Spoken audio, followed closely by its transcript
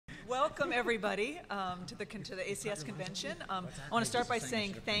Welcome, everybody, to the ACS convention. I want to start by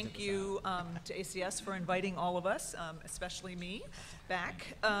saying thank you to ACS for inviting all of us, especially me,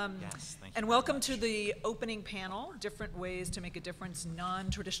 back. Yes, thank you. And welcome to the opening panel, Different Ways to Make a Difference,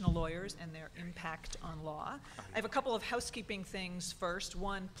 Non-Traditional Lawyers and Their Impact on Law. I have a couple of housekeeping things first.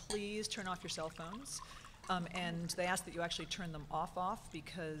 One, please turn off your cell phones. And they ask that you actually turn them off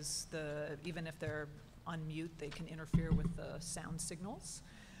because even if they're on mute, they can interfere with the sound signals.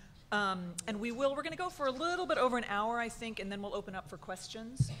 And we're going to go for a little bit over an hour, I think, and then we'll open up for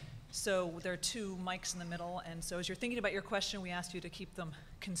questions. So there are two mics in the middle, and so as you're thinking about your question, we ask you to keep them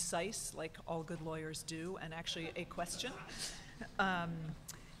concise, like all good lawyers do, and actually a question.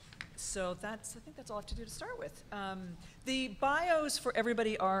 So I think that's all I have to do to start with. The bios for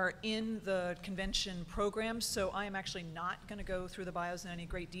everybody are in the convention program, so I am actually not going to go through the bios in any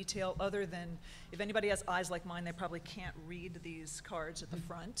great detail, other than if anybody has eyes like mine, they probably can't read these cards at the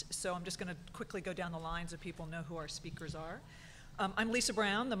front. So I'm just going to quickly go down the line so people know who our speakers are. I'm Lisa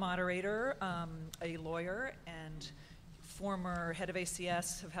Brown, the moderator, a lawyer and former head of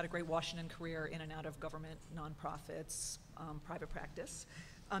ACS, have had a great Washington career in and out of government, nonprofits, private practice.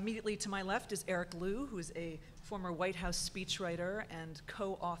 Immediately to my left is Eric Liu, who is a former White House speechwriter and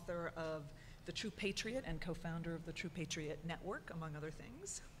co-author of The True Patriot and co-founder of the True Patriot Network, among other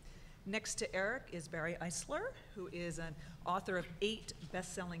things. Next to Eric is Barry Eisler, who is an author of 8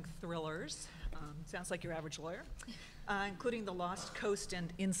 best-selling thrillers, sounds like your average lawyer, including The Lost Coast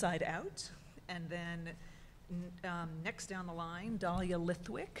and Inside Out. And then next down the line, Dahlia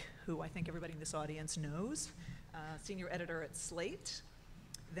Lithwick, who I think everybody in this audience knows, senior editor at Slate.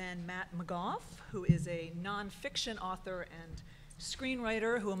 Then Matt McGough, who is a nonfiction author and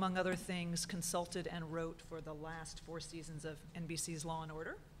screenwriter who, among other things, consulted and wrote for the last 4 seasons of NBC's Law &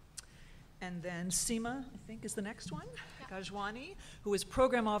 Order. And then Seema, I think, is the next one, Gajwani, who is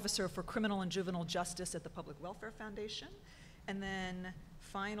program officer for criminal and juvenile justice at the Public Welfare Foundation. And then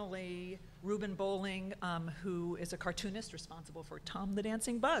finally, Reuben Bowling, who is a cartoonist responsible for Tom the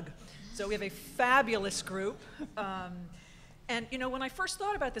Dancing Bug. So we have a fabulous group. And you know, when I first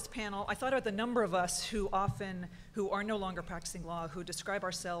thought about this panel, I thought about the number of us who are no longer practicing law, who describe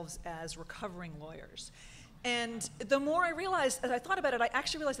ourselves as recovering lawyers. And the more I realized, as I thought about it, I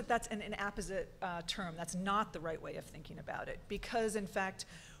actually realized that that's an apposite term. That's not the right way of thinking about it. Because in fact,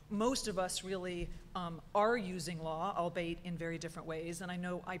 most of us really are using law, albeit in very different ways. And I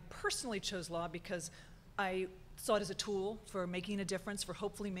know I personally chose law because I saw it as a tool for making a difference, for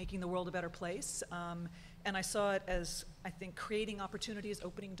hopefully making the world a better place. And I saw it as, I think, creating opportunities,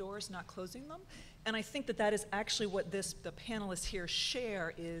 opening doors, not closing them. And I think that that is actually what the panelists here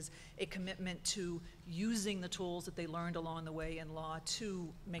share, is a commitment to using the tools that they learned along the way in law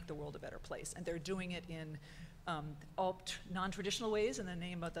to make the world a better place. And they're doing it in all non-traditional ways in the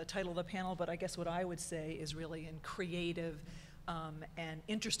name of the title of the panel, but I guess what I would say is really in creative and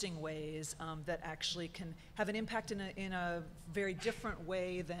interesting ways that actually can have an impact in a very different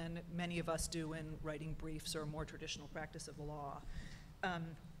way than many of us do in writing briefs or more traditional practice of the law.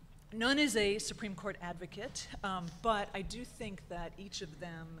 None is a Supreme Court advocate, but I do think that each of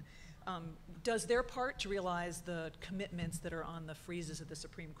them does their part to realize the commitments that are on the friezes of the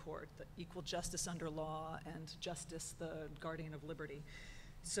Supreme Court, the equal justice under law and justice, the guardian of liberty.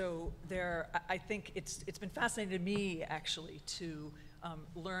 So I think it's been fascinating to me, actually, to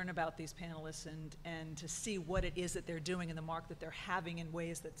learn about these panelists and to see what it is that they're doing and the mark that they're having in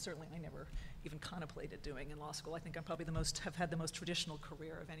ways that certainly I never even contemplated doing in law school. I think I'm probably have had the most traditional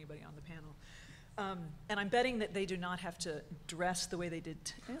career of anybody on the panel. And I'm betting that they do not have to dress the way they did.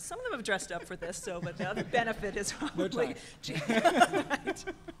 Some of them have dressed up for this, but the other benefit is probably... Right.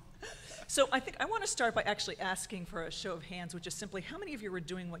 So I think I want to start by actually asking for a show of hands, which is simply, how many of you were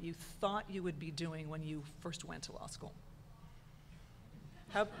doing what you thought you would be doing when you first went to law school?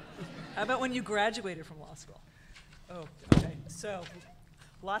 How about when you graduated from law school? Oh, okay. So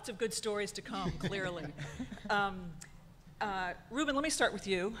lots of good stories to come, clearly. Reuben, let me start with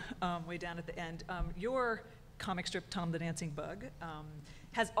you, way down at the end. Your comic strip, Tom the Dancing Bug,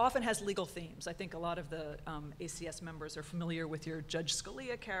 often has legal themes. I think a lot of the ACS members are familiar with your Judge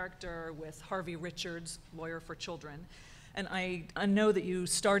Scalia character, with Harvey Richards, lawyer for children. And I know that you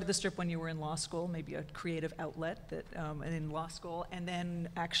started the strip when you were in law school, maybe a creative outlet in law school, and then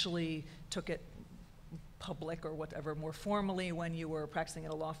actually took it public or whatever more formally when you were practicing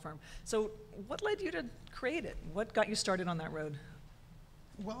at a law firm. So what led you to create it? What got you started on that road?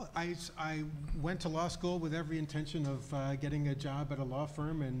 Well, I went to law school with every intention of getting a job at a law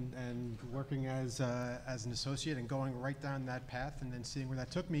firm and working as an associate and going right down that path and then seeing where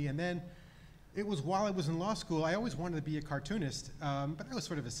that took me. And then It was while I was in law school. I always wanted to be a cartoonist, but that was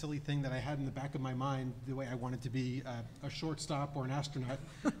sort of a silly thing that I had in the back of my mind, the way I wanted to be a shortstop or an astronaut.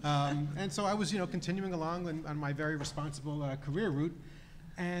 And so I was, continuing along on my very responsible career route.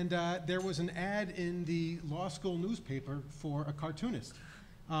 And there was an ad in the law school newspaper for a cartoonist.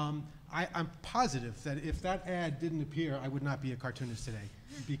 I'm positive that if that ad didn't appear, I would not be a cartoonist today,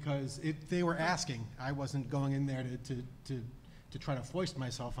 because they were asking. I wasn't going in there to try to foist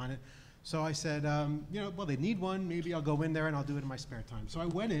myself on it. So I said, well, they need one. Maybe I'll go in there and I'll do it in my spare time. So I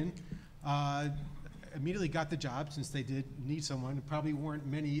went in, immediately got the job, since they did need someone. There probably weren't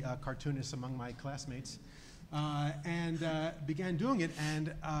many cartoonists among my classmates, and began doing it.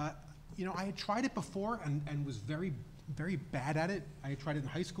 And I had tried it before and was very, very bad at it. I had tried it in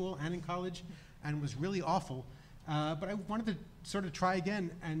high school and in college and was really awful. But I wanted to sort of try again.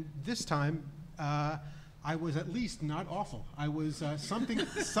 And this time, I was at least not awful. I was,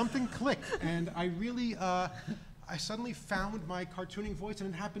 something clicked, and I really, I suddenly found my cartooning voice,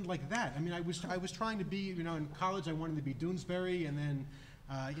 and it happened like that. I mean, I was trying to be, in college I wanted to be Doonesbury, and then,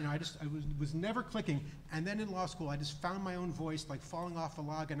 I was never clicking. And then in law school, I just found my own voice, like falling off a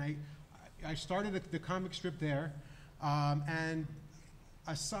log, and I started the comic strip there. And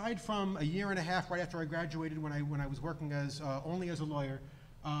aside from a year and a half right after I graduated, when I was working only as a lawyer,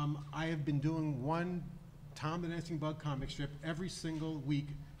 I have been doing one Tom the Dancing Bug comic strip every single week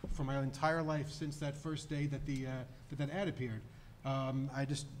for my entire life since that first day that that ad appeared.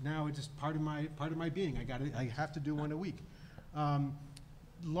 Now it's just part of my being. I have to do one a week.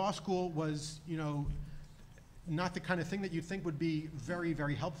 Law school was, not the kind of thing that you'd think would be very,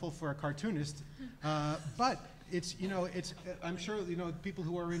 very helpful for a cartoonist, but I'm sure, people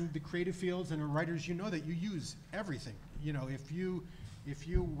who are in the creative fields and are writers, that you use everything. If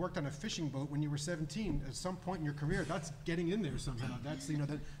you worked on a fishing boat when you were 17, at some point in your career, that's getting in there somehow. That's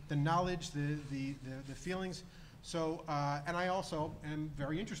the knowledge, the feelings. So, and I also am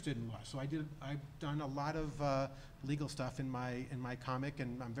very interested in law. So I've done a lot of legal stuff in my comic,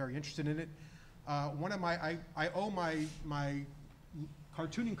 and I'm very interested in it. I owe my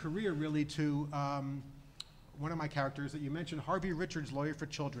cartooning career really to one of my characters that you mentioned, Harvey Richards, Lawyer for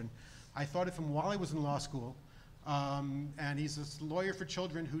Children. I thought of him while I was in law school. And he's this lawyer for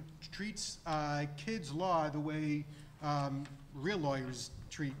children who treats kids' law the way real lawyers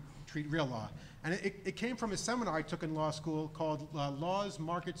treat real law. And it came from a seminar I took in law school called Laws,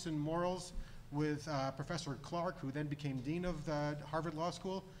 Markets, and Morals with Professor Clark, who then became dean of the Harvard Law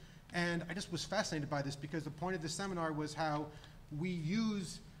School. And I just was fascinated by this, because the point of the seminar was how we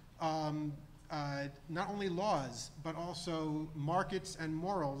use not only laws, but also markets and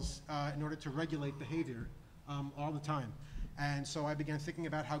morals in order to regulate behavior. All the time. And so I began thinking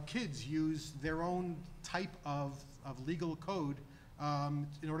about how kids use their own type of legal code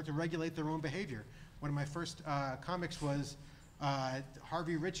in order to regulate their own behavior. One of my first comics was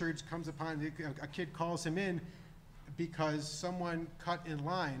Harvey Richards comes upon, a kid calls him in because someone cut in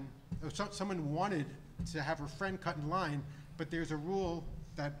line, someone wanted to have her friend cut in line, but there's a rule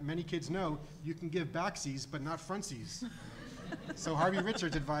that many kids know: you can give backsies, but not frontsies. So Harvey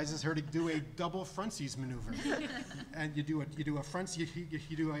Richards advises her to do a double frontsies maneuver, and you do a frontsies,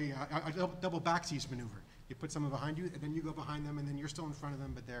 you do a double backsies maneuver. You put someone behind you, and then you go behind them, and then you're still in front of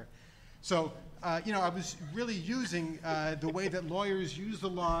them, but they're. So I was really using the way that lawyers use the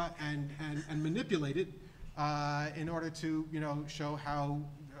law and manipulate it in order to show how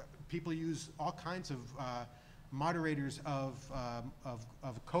people use all kinds of moderators of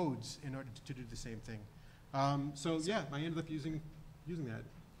codes in order to do the same thing. Yeah, I ended up using that.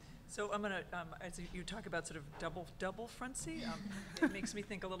 So I'm gonna, as you talk about sort of double frontsy, it makes me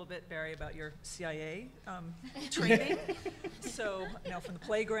think a little bit, Barry, about your CIA training. So, from the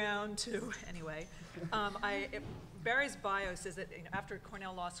playground to, anyway. Barry's bio says that after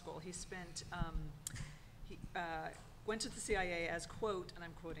Cornell Law School, he spent, went to the CIA as, quote, and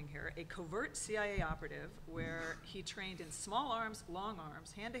I'm quoting here, a covert CIA operative where he trained in small arms, long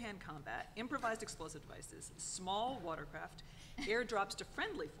arms, hand-to-hand combat, improvised explosive devices, small watercraft, airdrops to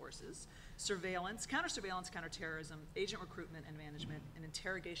friendly forces, surveillance, counter-surveillance, counterterrorism, agent recruitment and management, and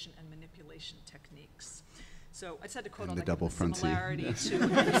interrogation and manipulation techniques. So I just had to quote on the similarity to.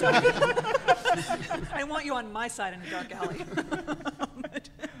 I want you on my side in a dark alley.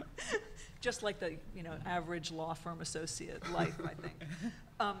 Just like the average law firm associate life, I think.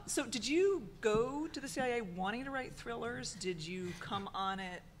 So did you go to the CIA wanting to write thrillers? Did you come on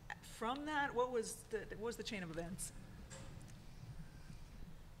it from that? What was the chain of events?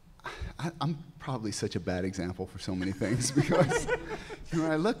 I'm probably such a bad example for so many things because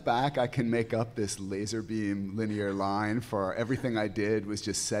when I look back, I can make up this laser beam linear line for everything I did was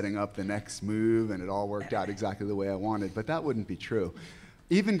just setting up the next move and it all worked out exactly the way I wanted, but that wouldn't be true.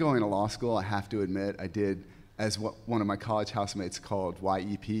 Even going to law school, I have to admit, I did as what one of my college housemates called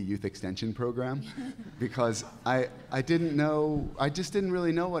YEP, Youth Extension Program, because I just didn't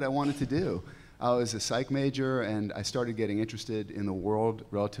really know what I wanted to do. I was a psych major, and I started getting interested in the world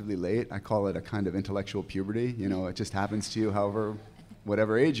relatively late. I call it a kind of intellectual puberty. You know, it just happens to you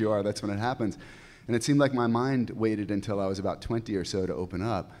whatever age you are, that's when it happens. And it seemed like my mind waited until I was about 20 or so to open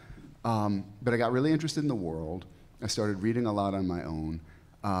up. But I got really interested in the world. I started reading a lot on my own,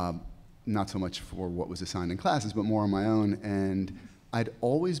 not so much for what was assigned in classes, but more on my own. And I'd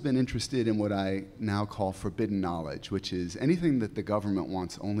always been interested in what I now call forbidden knowledge, which is anything that the government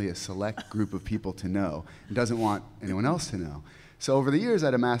wants only a select group of people to know and doesn't want anyone else to know. So over the years,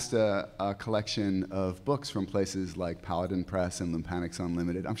 I'd amassed a collection of books from places like Paladin Press and Lympanix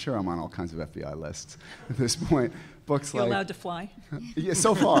Unlimited. I'm sure I'm on all kinds of FBI lists at this point. Books You're like... allowed to fly? Yeah,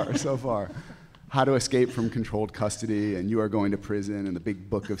 so far, so far. How to Escape from Controlled Custody, and You Are Going to Prison, and the Big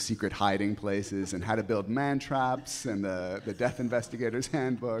Book of Secret Hiding Places, and How to Build Man Traps, and the Death Investigator's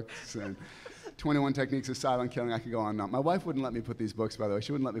Handbooks, and 21 Techniques of Silent Killing. I could go on and on. My wife wouldn't let me put these books, by the way.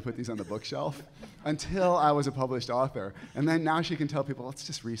 She wouldn't let me put these on the bookshelf until I was a published author. And then now she can tell people, it's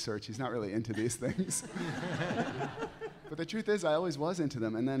just research. He's not really into these things. But the truth is, I always was into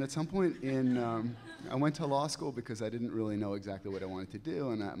them. And then at some point I went to law school because I didn't really know exactly what I wanted to do,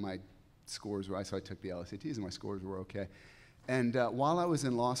 and my scores were, so I took the LSATs and my scores were okay. And while I was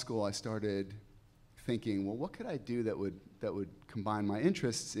in law school, I started thinking, well, what could I do that would combine my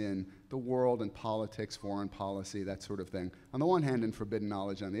interests in the world and politics, foreign policy, that sort of thing, on the one hand, and forbidden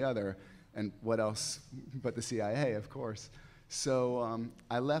knowledge on the other, and what else but the CIA, of course. So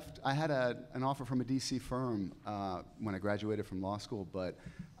I left. I had an offer from a DC firm when I graduated from law school, but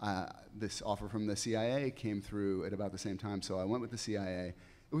this offer from the CIA came through at about the same time, so I went with the CIA.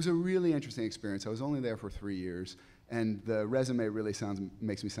 It was a really interesting experience. I was only there for 3 years, and the resume really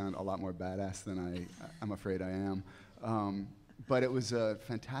makes me sound a lot more badass than I'm afraid I am. But it was a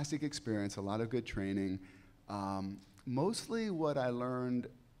fantastic experience, a lot of good training. Mostly what I learned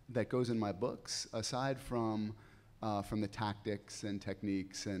that goes in my books, aside from the tactics and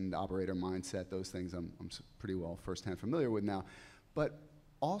techniques and operator mindset, those things I'm pretty well firsthand familiar with now, but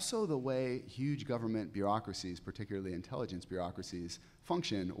also the way huge government bureaucracies, particularly intelligence bureaucracies,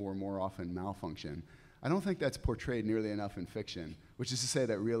 function or more often malfunction. I don't think that's portrayed nearly enough in fiction, which is to say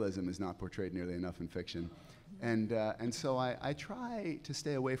that realism is not portrayed nearly enough in fiction. And so I try to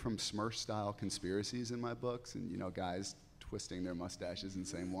stay away from Smurf-style conspiracies in my books and, you know, guys twisting their mustaches and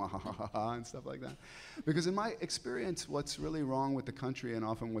saying wah ha ha ha ha and stuff like that. Because in my experience, what's really wrong with the country and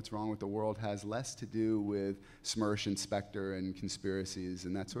often what's wrong with the world has less to do with Smurf and Spectre and conspiracies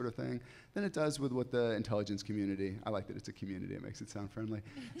and that sort of thing than it does with what the intelligence community, I like that it's a community, it makes it sound friendly,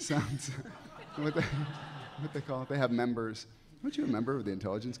 sounds, what they call it, they have members. Aren't you a member of the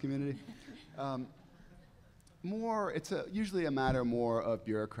intelligence community? It's usually a matter more of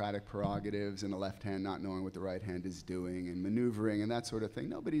bureaucratic prerogatives and the left hand not knowing what the right hand is doing and maneuvering and that sort of thing.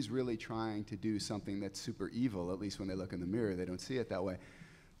 Nobody's really trying to do something that's super evil, at least when they look in the mirror, they don't see it that way.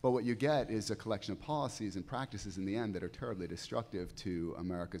 But what you get is a collection of policies and practices in the end that are terribly destructive to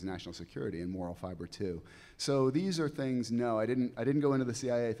America's national security and moral fiber too. So these are things, no, I didn't go into the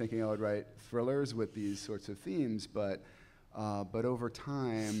CIA thinking I would write thrillers with these sorts of themes, but over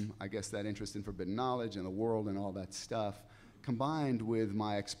time, I guess that interest in forbidden knowledge and the world and all that stuff, combined with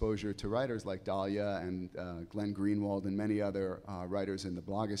my exposure to writers like Dahlia and Glenn Greenwald and many other writers in the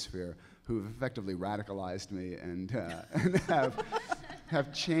blogosphere who've effectively radicalized me and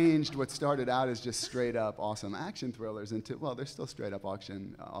have changed what started out as just straight up awesome action thrillers into, well, they're still straight up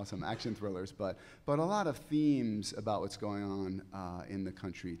awesome action thrillers, but a lot of themes about what's going on in the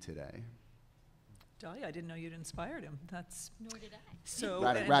country today. Dahlia, I didn't know you'd inspired him. That's Nor did I. so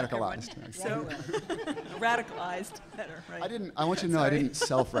radicalized. So radicalized, better, right? I want you to know I didn't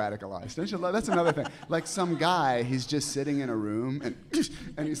self-radicalize. That's another thing. Like some guy, he's just sitting in a room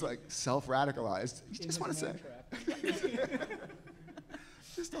and he's like self-radicalized. You just want to say.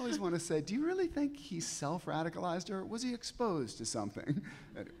 Just always want to say, do you really think he's self-radicalized or was he exposed to something?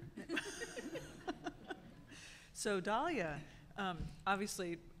 Anyway. So Dahlia,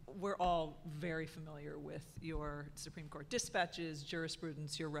 obviously, we're all very familiar with your Supreme Court dispatches,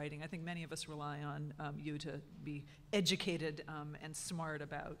 jurisprudence, your writing. I think many of us rely on you to be educated and smart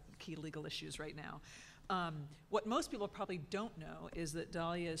about key legal issues right now. What most people probably don't know is that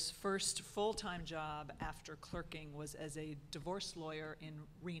Dahlia's first full-time job after clerking was as a divorce lawyer in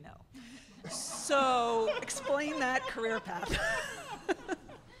Reno. So explain that career path.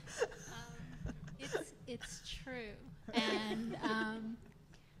 It's true, and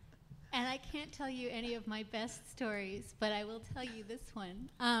I can't tell you any of my best stories, but I will tell you this one.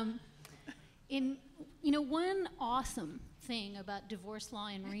 One awesome thing about divorce law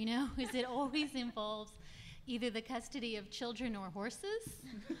in Reno is it always involves either the custody of children or horses.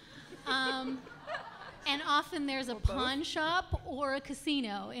 And often there's a pawn shop or a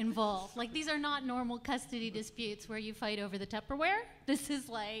casino involved. Like, these are not normal custody disputes where you fight over the Tupperware. This is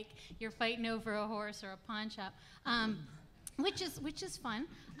like you're fighting over a horse or a pawn shop, which is fun.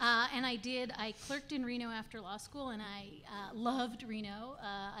 And I clerked in Reno after law school, and I loved Reno.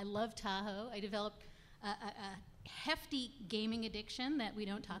 I loved Tahoe. I developed a hefty gaming addiction that we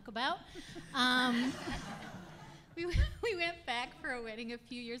don't talk about. We went back for a wedding a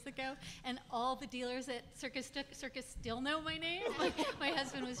few years ago, and all the dealers at Circus still know my name. Like, my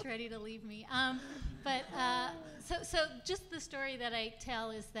husband was ready to leave me. So just the story that I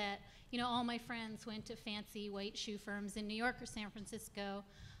tell is that, all my friends went to fancy white shoe firms in New York or San Francisco,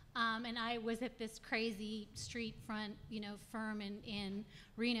 and I was at this crazy street front, firm in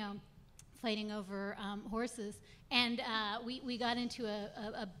Reno, fighting over horses, and we got into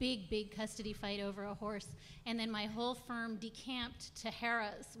a big custody fight over a horse, and then my whole firm decamped to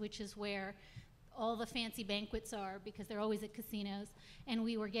Harrah's, which is where all the fancy banquets are, because they're always at casinos, and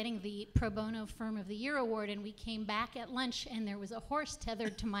we were getting the Pro Bono Firm of the Year award, and we came back at lunch, and there was a horse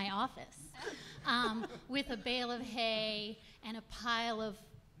tethered to my office with a bale of hay and a pile of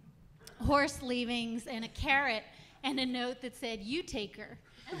horse leavings and a carrot and a note that said, "You take her."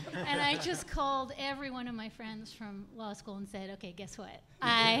 And I just called every one of my friends from law school and said, okay, guess what?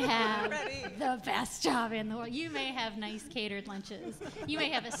 I have the best job in the world. You may have nice catered lunches. You may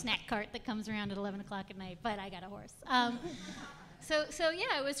have a snack cart that comes around at 11 o'clock at night, but I got a horse. So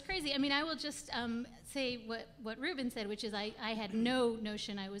yeah, it was crazy. I mean, I will just say what Ruben said, which is I had no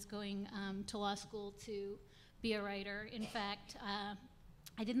notion I was going to law school to be a writer. In fact,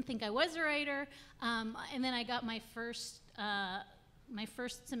 I didn't think I was a writer. And then I got my first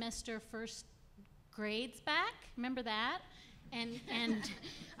semester first grades back. Remember that? And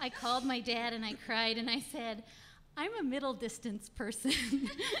I called my dad and I cried and I said, I'm a middle distance person.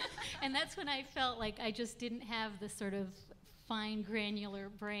 And that's when I felt like I just didn't have the sort of fine granular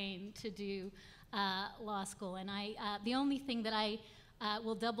brain to do law school. And the only thing that I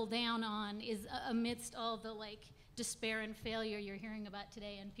will double down on is amidst all the despair and failure you're hearing about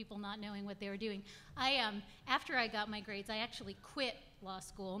today and people not knowing what they were doing. After I got my grades, I actually quit law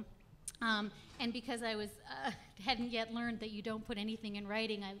school. And because I hadn't yet learned that you don't put anything in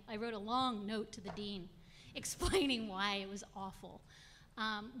writing, I wrote a long note to the dean explaining why it was awful.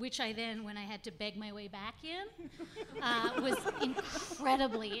 Which I then, when I had to beg my way back in, was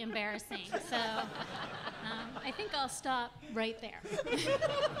incredibly embarrassing. So I think I'll stop right there.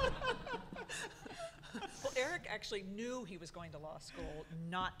 Well, Eric actually knew he was going to law school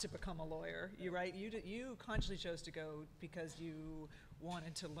not to become a lawyer. You're right. You consciously chose to go because you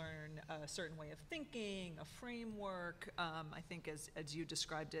wanted to learn a certain way of thinking, a framework, I think as you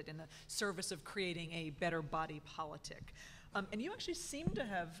described it, in the service of creating a better body politic. And you actually seem to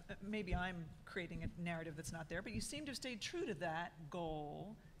have, maybe I'm creating a narrative that's not there, but you seem to have stayed true to that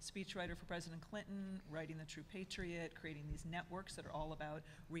goal. Speechwriter for President Clinton, writing The True Patriot, creating these networks that are all about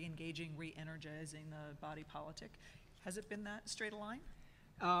re-engaging, re-energizing the body politic. Has it been that straight a line?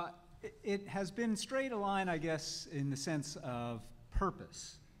 It has been straight a line, I guess, in the sense of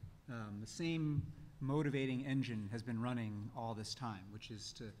purpose. The same motivating engine has been running all this time, which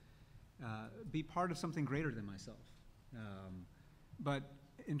is to be part of something greater than myself. But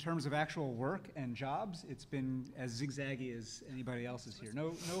in terms of actual work and jobs, it's been as zigzaggy as anybody else's here.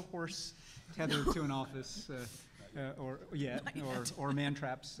 No horse tethered to an office, or man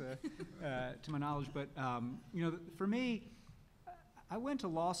traps, to my knowledge. But for me, I went to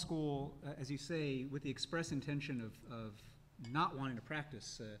law school, as you say, with the express intention of not wanting to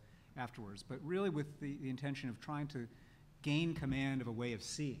practice afterwards, but really with the intention of trying to gain command of a way of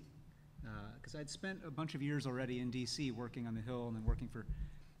seeing. Because I'd spent a bunch of years already in D.C. working on the Hill and then working for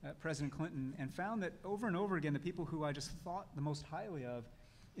President Clinton, and found that over and over again, the people who I just thought the most highly of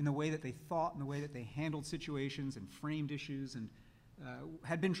in the way that they thought and the way that they handled situations and framed issues and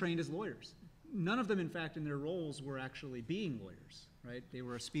had been trained as lawyers. None of them, in fact, in their roles were actually being lawyers, right? They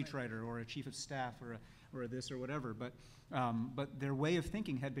were a speechwriter or a chief of staff or a this or whatever, but their way of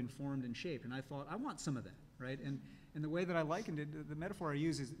thinking had been formed and shaped, and I thought, I want some of that, right? And the way that I likened it, the metaphor I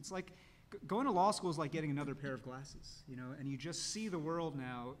use is, it's like going to law school is like getting another pair of glasses, you know, and you just see the world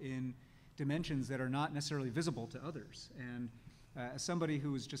now in dimensions that are not necessarily visible to others. And as somebody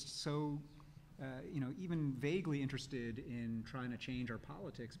who was just so, you know, even vaguely interested in trying to change our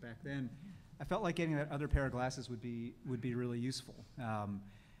politics back then, I felt like getting that other pair of glasses would be really useful.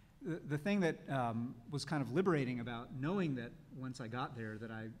 The thing that was kind of liberating about knowing that once I got there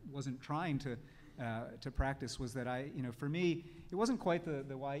that I wasn't trying to practice was that you know, for me, it wasn't quite the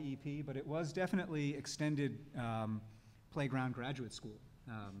YEP, but it was definitely extended playground graduate school.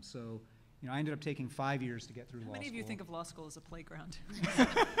 So, you know, I ended up taking 5 years to get through law school. How many of you think of law school as a playground?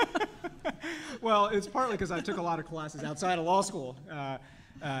 Well, it's partly because I took a lot of classes outside of law school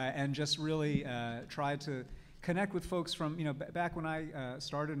and just really tried to connect with folks from, you know, back when I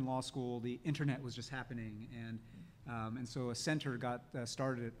started in law school, the internet was just happening, and so a center got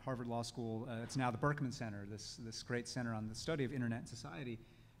started at Harvard Law School. It's now the Berkman Center, this great center on the study of internet and society.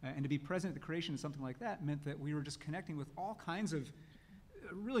 And to be present at the creation of something like that meant that we were just connecting with all kinds of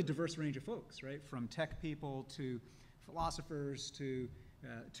really diverse range of folks, right? From tech people to philosophers to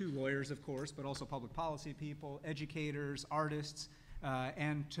lawyers, of course, but also public policy people, educators, artists.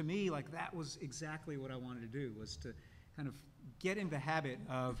 And to me, like, that was exactly what I wanted to do, was to kind of get into the habit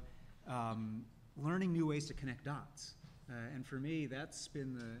of learning new ways to connect dots. And for me, that's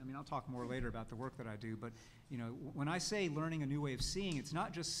been I mean, I'll talk more later about the work that I do, but, you know, when I say learning a new way of seeing, it's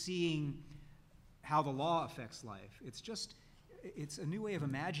not just seeing how the law affects life. It's a new way of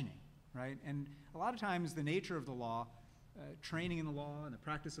imagining, right? And a lot of times the nature of the law, training in the law and the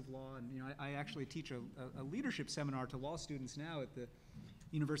practice of law, and, you know, I actually teach a leadership seminar to law students now at the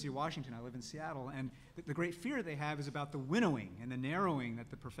University of Washington. I live in Seattle, and the great fear they have is about the winnowing and the narrowing that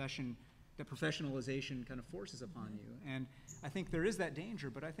that professionalization kind of forces upon you. And I think there is that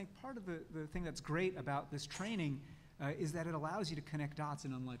danger, but I think part of the thing that's great about this training is that it allows you to connect dots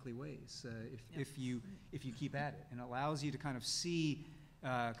in unlikely ways if you keep at it, and it allows you to kind of see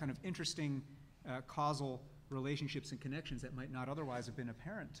kind of interesting causal relationships and connections that might not otherwise have been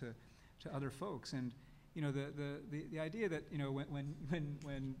apparent to other folks. And, you know, the idea that, you know,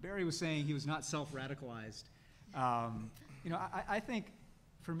 when Barry was saying he was not self-radicalized, you know, I think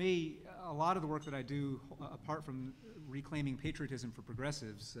for me, a lot of the work that I do, apart from reclaiming patriotism for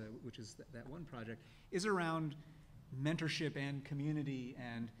progressives, which is that one project, is around mentorship and community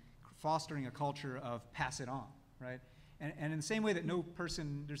and fostering a culture of pass it on, right? And in the same way that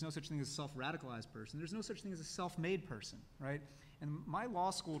there's no such thing as a self-radicalized person, there's no such thing as a self-made person, right? And my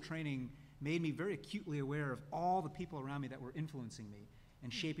law school training made me very acutely aware of all the people around me that were influencing me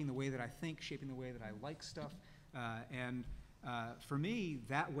and shaping the way that I think, shaping the way that I like stuff. And for me,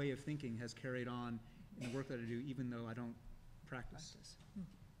 that way of thinking has carried on in the work that I do, even though I don't practice.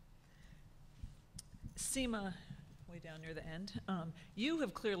 Seema, way down near the end, you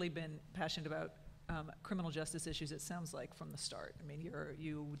have clearly been passionate about criminal justice issues, it sounds like, from the start. I mean,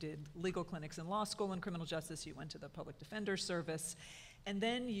 you did legal clinics in law school in criminal justice, you went to the Public Defender Service, and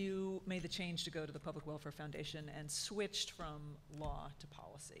then you made the change to go to the Public Welfare Foundation and switched from law to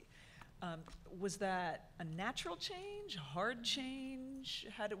policy. Was that a natural change, hard change?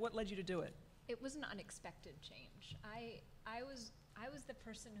 What led you to do it? It was an unexpected change. I was the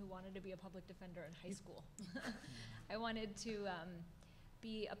person who wanted to be a public defender in high school. I wanted to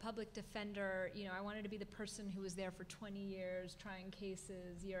be a public defender. You know, I wanted to be the person who was there for 20 years, trying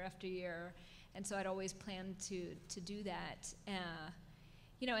cases year after year, and so I'd always planned to do that.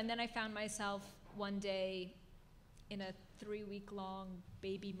 You know, and then I found myself one day in a 3-week-long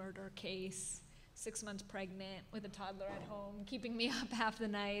baby murder case, 6 months pregnant with a toddler at home, keeping me up half the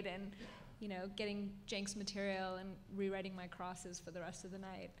night, and, you know, getting Jenks material and rewriting my crosses for the rest of the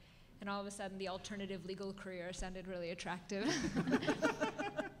night. And all of a sudden, the alternative legal career sounded really attractive.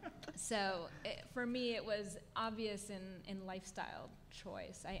 So for me, it was obvious in lifestyle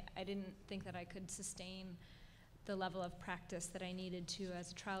choice. I didn't think that I could sustain the level of practice that I needed to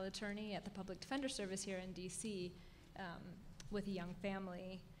as a trial attorney at the Public Defender Service here in DC with a young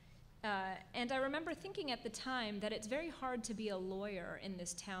family. And I remember thinking at the time that it's very hard to be a lawyer in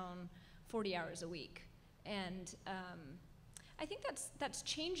this town 40 hours a week. And I think that's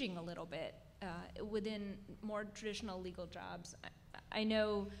changing a little bit within more traditional legal jobs. I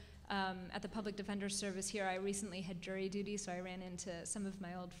know at the Public Defender Service here, I recently had jury duty, so I ran into some of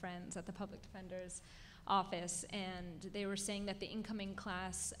my old friends at the Public Defender's office, and they were saying that the incoming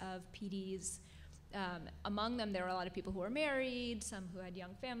class of PDs, among them there were a lot of people who were married, some who had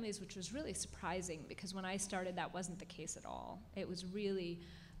young families, which was really surprising because when I started that wasn't the case at all. It was really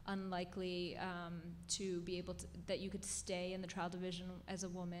unlikely to be able to, that you could stay in the trial division as a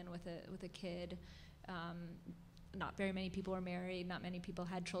woman with a kid. not very many people were married, not many people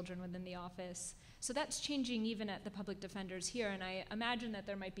had children within the office. So that's changing even at the public defenders here, and I imagine that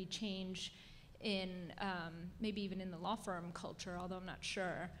there might be change in maybe even in the law firm culture, although I'm not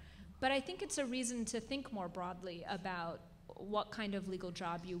sure. But I think it's a reason to think more broadly about what kind of legal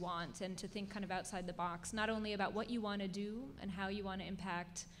job you want, and to think kind of outside the box, not only about what you want to do and how you want to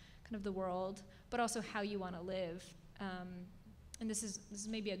impact kind of the world, but also how you want to live. And this is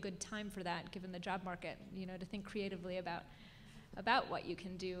maybe a good time for that, given the job market, you know, to think creatively about what you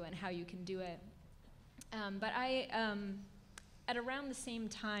can do and how you can do it. But at around the same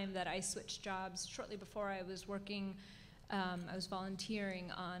time that I switched jobs, shortly before I was working, I was volunteering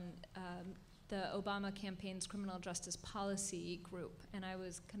on the Obama campaign's criminal justice policy group, and I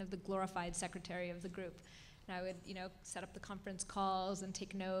was kind of the glorified secretary of the group. And I would, you know, set up the conference calls and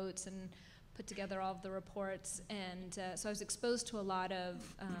take notes and put together all of the reports. And so I was exposed to a lot of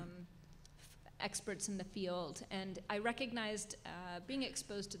experts in the field, and I recognized, being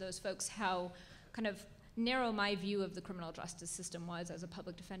exposed to those folks, how kind of narrow my view of the criminal justice system was as a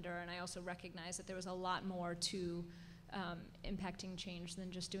public defender, and I also recognized that there was a lot more to impacting change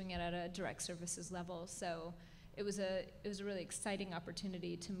than just doing it at a direct services level. So it was a really exciting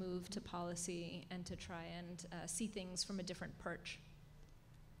opportunity to move to policy and to try and see things from a different perch.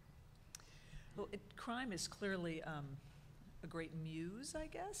 Well, crime is clearly a great muse, I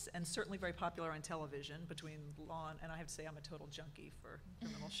guess, and certainly very popular on television between law and I have to say I'm a total junkie for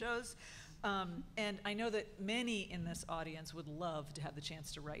criminal shows. And I know that many in this audience would love to have the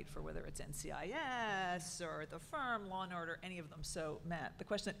chance to write for whether it's NCIS or The Firm, Law and Order, any of them. So Matt, the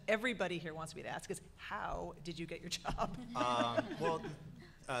question that everybody here wants me to ask is, how did you get your job? Well,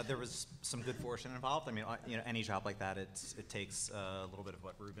 there was some good fortune involved. I mean, you know, any job like that, it takes a little bit of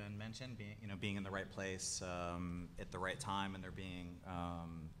what Ruben mentioned, being in the right place at the right time, and there being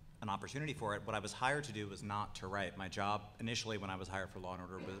an opportunity for it. What I was hired to do was not to write. My job initially, when I was hired for Law and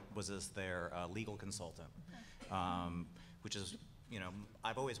Order, was as their legal consultant, which is, you know,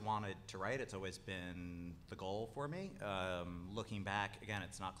 I've always wanted to write. It's always been the goal for me. Looking back, again,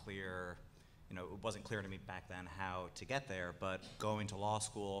 it's not clear. You know, it wasn't clear to me back then how to get there, but going to law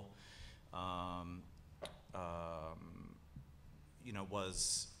school, you know,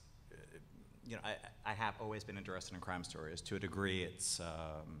 was, you know, I have always been interested in crime stories. To a degree, it's,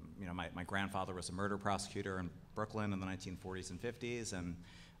 you know, my grandfather was a murder prosecutor in Brooklyn in the 1940s and 50s, and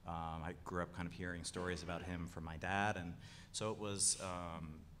I grew up kind of hearing stories about him from my dad, and so it was,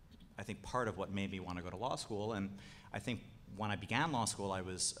 I think, part of what made me want to go to law school. And I think when I began law school, I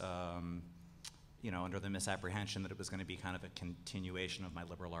was, you know, under the misapprehension that it was going to be kind of a continuation of my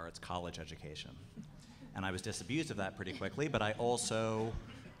liberal arts college education. And I was disabused of that pretty quickly, but I also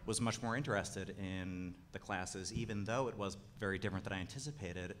was much more interested in the classes. Even though it was very different than I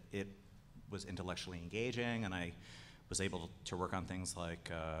anticipated, it was intellectually engaging, and I was able to work on things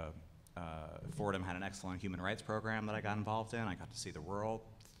like, Fordham had an excellent human rights program that I got involved in. I got to see the world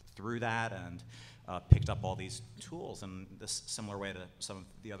through that, and picked up all these tools. And this similar way to some of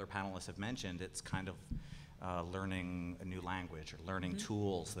the other panelists have mentioned, it's kind of learning a new language, or learning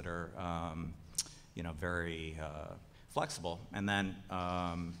tools that are, you know, very flexible. And then,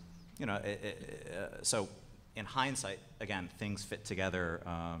 you know, so in hindsight, again, things fit together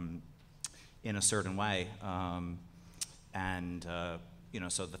in a certain way. You know,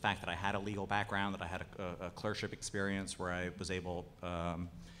 so the fact that I had a legal background, that I had a clerkship experience where I was able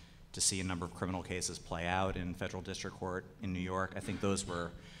to see a number of criminal cases play out in federal district court in New York, I think those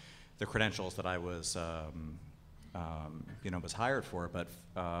were the credentials that I was, you know, was hired for. But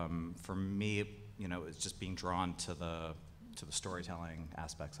for me, you know, it's just being drawn to the storytelling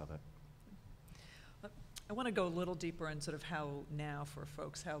aspects of it. I want to go a little deeper in sort of how now for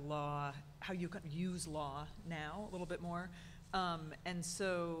folks, how you can use law now a little bit more. And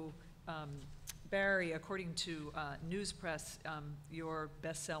so, Barry, according to News Press, your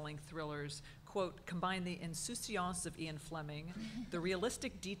best-selling thrillers, quote, combine the insouciance of Ian Fleming, the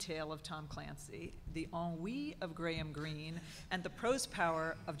realistic detail of Tom Clancy, the ennui of Graham Greene, and the prose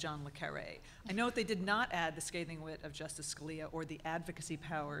power of John le Carré. I note they did not add the scathing wit of Justice Scalia or the advocacy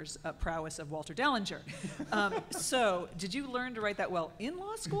prowess of Walter Dellinger. So, did you learn to write that well in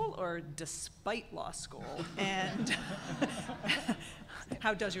law school or despite law school? And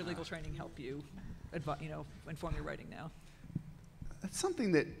how does your legal training help you, you know, inform your writing now? That's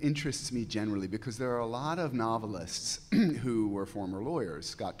something that interests me generally, because there are a lot of novelists who were former lawyers,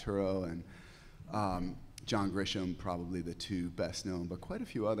 Scott Turow and John Grisham, probably the two best known, but quite a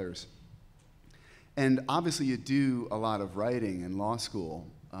few others. And obviously you do a lot of writing in law school,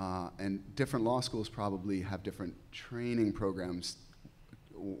 and different law schools probably have different training programs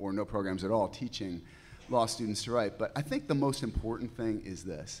or no programs at all teaching law students to write. But I think the most important thing is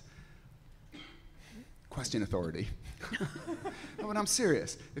this. Question authority. No, but I'm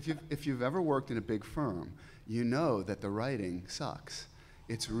serious. If you've ever worked in a big firm, you know that the writing sucks.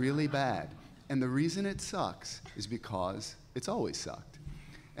 It's really bad. And the reason it sucks is because it's always sucked.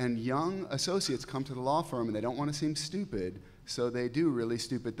 And young associates come to the law firm and they don't want to seem stupid, so they do really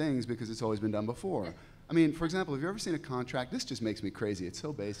stupid things because it's always been done before. I mean, for example, have you ever seen a contract? This just makes me crazy. It's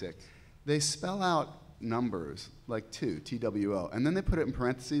so basic. They spell out numbers, like 2, T-W-O, and then they put it in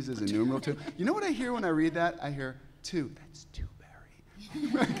parentheses as a numeral 2. You know what I hear when I read that? I hear 2. That's Tewberry.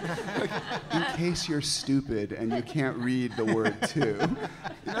 Like, in case you're stupid and you can't read the word 2. You know,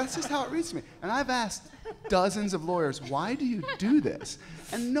 that's just how it reads to me. And I've asked dozens of lawyers, why do you do this?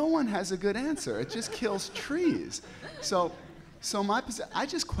 And no one has a good answer. It just kills trees. So I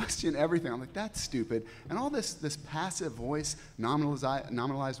just question everything. I'm like, that's stupid. And all this passive voice,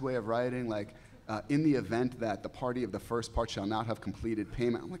 nominalized way of writing, like, in the event that the party of the first part shall not have completed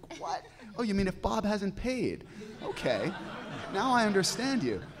payment. I'm like, what? Oh, you mean if Bob hasn't paid? Okay, now I understand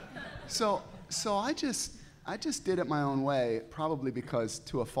you. So I just did it my own way, probably because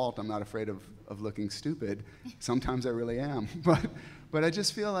to a fault I'm not afraid of looking stupid. Sometimes I really am. But I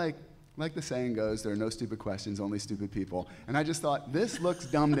just feel like the saying goes, there are no stupid questions, only stupid people. And I just thought, this looks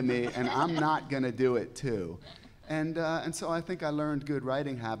dumb to me, and I'm not going to do it too. And so I think I learned good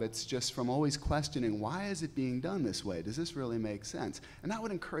writing habits just from always questioning, why is it being done this way? Does this really make sense? And I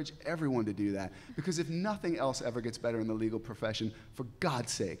would encourage everyone to do that, because if nothing else ever gets better in the legal profession, for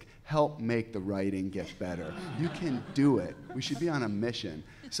God's sake, help make the writing get better. You can do it. We should be on a mission.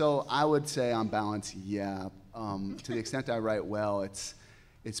 So I would say on balance, yeah, to the extent I write well, it's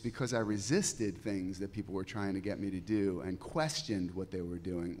because I resisted things that people were trying to get me to do and questioned what they were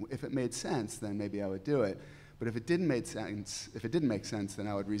doing. If it made sense, then maybe I would do it. But if it didn't make sense, then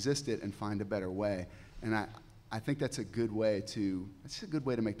I would resist it and find a better way. And I think that's a good way to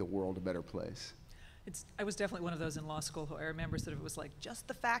make the world a better place. I was definitely one of those in law school who I remember sort of it was like, just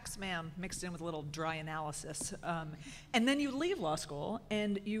the facts, ma'am, mixed in with a little dry analysis. And then you leave law school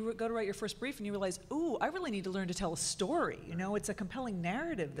and you go to write your first brief and you realize, ooh, I really need to learn to tell a story. You know, it's a compelling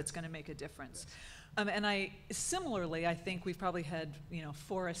narrative that's going to make a difference. And similarly, I think we've probably had,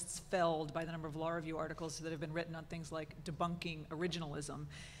 forests felled by the number of law review articles that have been written on things like debunking originalism.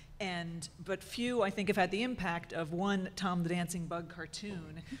 But few, I think, have had the impact of one Tom the Dancing Bug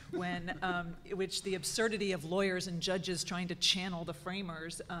cartoon, which the absurdity of lawyers and judges trying to channel the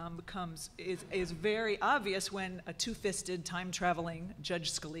framers is very obvious when a two-fisted, time-traveling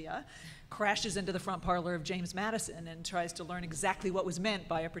Judge Scalia crashes into the front parlor of James Madison and tries to learn exactly what was meant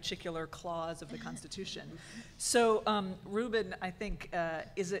by a particular clause of the Constitution. So, Ruben, I think,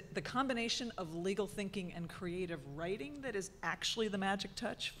 is it the combination of legal thinking and creative writing that is actually the magic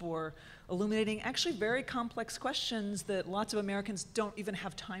touch for illuminating actually very complex questions that lots of Americans don't even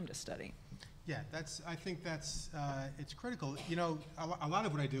have time to study? Yeah, I think it's critical. You know, a lot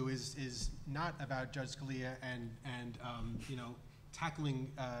of what I do is not about Judge Scalia and tackling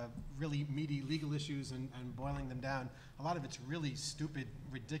really meaty legal issues and boiling them down. A lot of it's really stupid,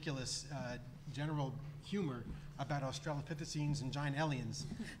 ridiculous general humor about Australopithecines and giant aliens.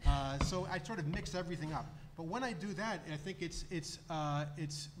 So I sort of mix everything up. But when I do that, I think it's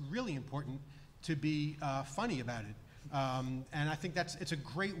really important to be funny about it. And I think it's a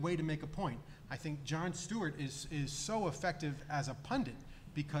great way to make a point. I think Jon Stewart is so effective as a pundit,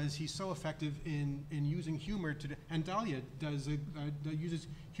 because he's so effective in using humor and Dahlia uses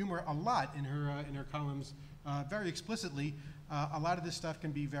humor a lot in her columns very explicitly. A lot of this stuff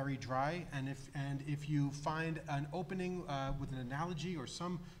can be very dry, and if you find an opening with an analogy or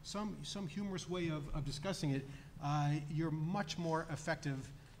some humorous way of discussing it, you're much more effective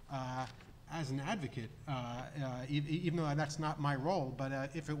as an advocate, even though that's not my role. But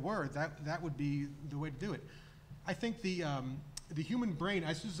if it were, that would be the way to do it. I think the human brain,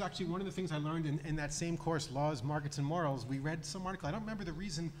 this is actually one of the things I learned in that same course, Laws, Markets, and Morals. We read some article. I don't remember the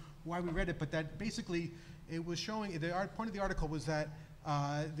reason why we read it, but that basically it was showing, the point of the article was that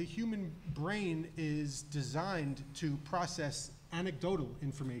the human brain is designed to process anecdotal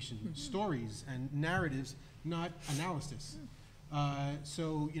information, stories and narratives, not analysis.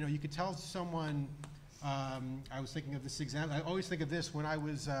 So, you could tell someone, I was thinking of this example, I always think of this when I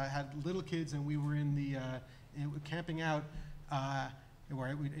had little kids and we were camping out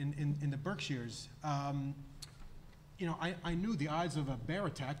in the Berkshires. I knew the odds of a bear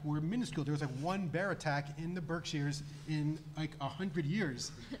attack were minuscule. There was like one bear attack in the Berkshires in like 100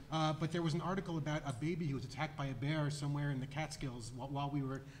 years. But there was an article about a baby who was attacked by a bear somewhere in the Catskills while we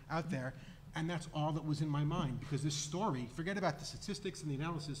were out there. and that's all that was in my mind, because this story, forget about the statistics and the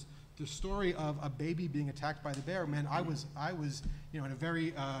analysis, the story of a baby being attacked by the bear, man, I was, in a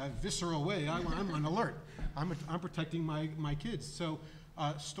very visceral way, I'm on alert. I'm protecting my kids. So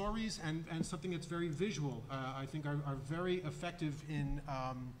stories and something that's very visual, I think are very effective in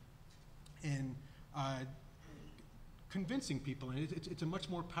convincing people. And it's a much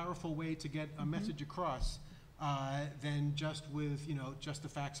more powerful way to get a message across than just with, just the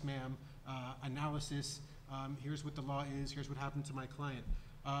facts, ma'am, analysis, here's what the law is, here's what happened to my client.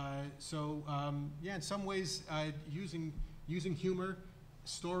 Yeah, in some ways, using humor,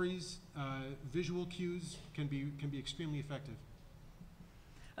 stories, visual cues can be extremely effective.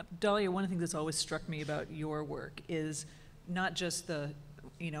 Dahlia, one of the things that's always struck me about your work is not just the,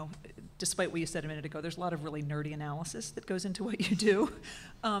 despite what you said a minute ago, there's a lot of really nerdy analysis that goes into what you do,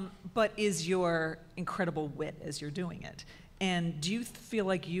 but is your incredible wit as you're doing it. And do you feel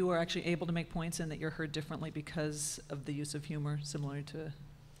like you are actually able to make points and that you're heard differently because of the use of humor, similar to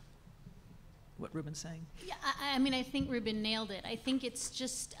what Ruben's saying? Yeah, I think Ruben nailed it. I think it's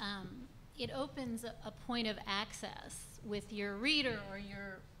just, it opens a point of access with your reader or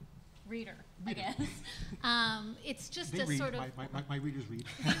your reader, I guess. It's just they a read. sort of... My readers read.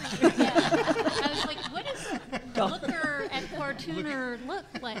 Yeah. I was like, what does looker and cartooner look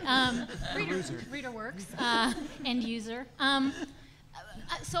like? Reader works, end user.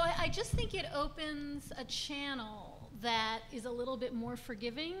 So I just think it opens a channel that is a little bit more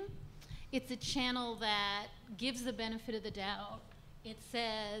forgiving. It's a channel that gives the benefit of the doubt. It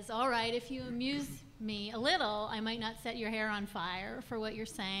says, all right, if you amuse me a little, I might not set your hair on fire for what you're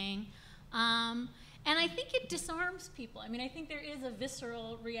saying. And I think it disarms people. I mean, I think there is a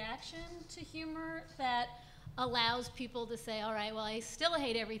visceral reaction to humor that allows people to say, all right, well, I still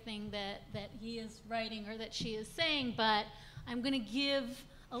hate everything that he is writing or that she is saying, but I'm going to give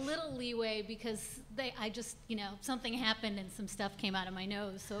a little leeway because I just, something happened and some stuff came out of my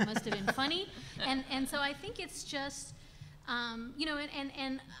nose, so it must have been funny. And so I think it's just,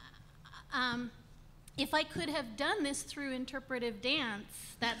 if I could have done this through interpretive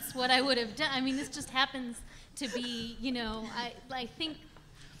dance, that's what I would have done. I mean, this just happens to be, I think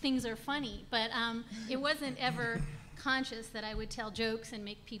things are funny, but it wasn't ever conscious that I would tell jokes and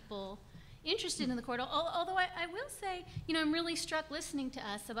make people interested in the court. Although I will say, I'm really struck listening to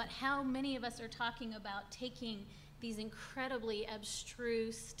us about how many of us are talking about taking these incredibly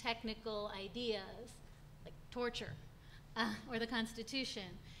abstruse technical ideas, like torture or the Constitution,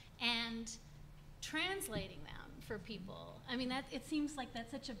 and translating them for people. I mean, it seems like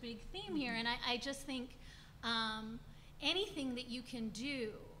that's such a big theme here, and I just think anything that you can do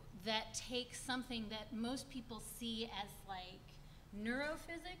that takes something that most people see as like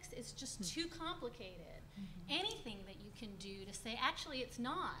neurophysics is just too complicated. Anything that you can do to say, actually, it's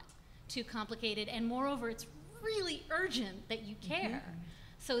not too complicated, and moreover, it's really urgent that you care.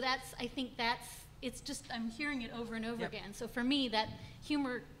 So I think it's just, I'm hearing it over and over again. So for me, that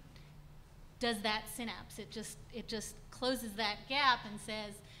humor does that synapse. It just closes that gap and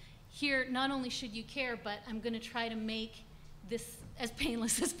says, here, not only should you care, but I'm going to try to make this as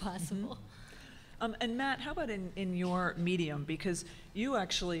painless as possible. And Matt, how about in your medium? Because you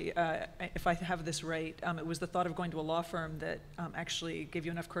actually, if I have this right, it was the thought of going to a law firm that actually gave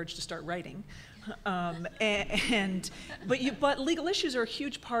you enough courage to start writing. But legal issues are a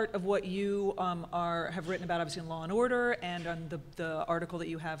huge part of what you have written about, obviously in Law and Order, and on the article that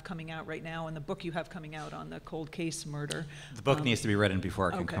you have coming out right now, and the book you have coming out on the cold case murder. The book needs to be written before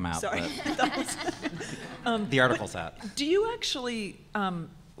it can come out. Sorry. The article's out. Do you actually,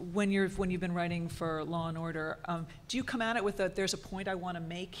 when you've been writing for Law and Order, do you come at it with there's a point I want to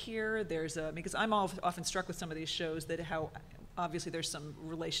make here? Because I'm often struck with some of these shows that how obviously there's some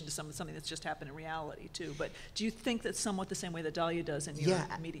relation to something that's just happened in reality too. But do you think that's somewhat the same way that Dahlia does in your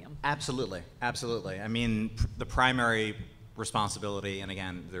medium? Absolutely, absolutely. I mean, the primary responsibility, and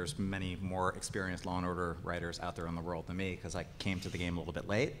again, there's many more experienced Law and Order writers out there in the world than me because I came to the game a little bit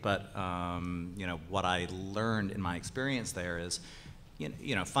late. But what I learned in my experience there is,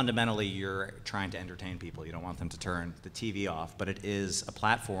 fundamentally you're trying to entertain people. You don't want them to turn the TV off, but it is a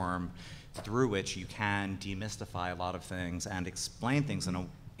platform through which you can demystify a lot of things and explain things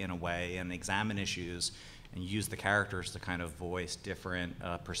in a way and examine issues and use the characters to kind of voice different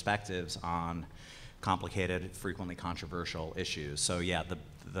perspectives on complicated, frequently controversial issues. So yeah,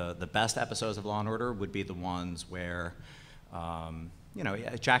 the best episodes of Law and Order would be the ones where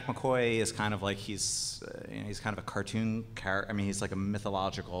Jack McCoy is kind of like he's kind of a cartoon character. I mean, he's like a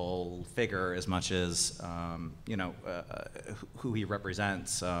mythological figure as much as who he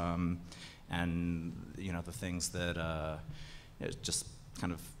represents, and the things that just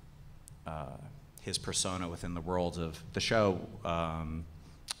kind of his persona within the world of the show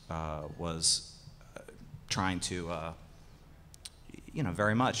was trying to,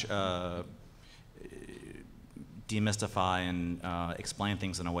 very much demystify and explain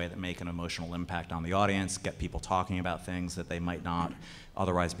things in a way that make an emotional impact on the audience, get people talking about things that they might not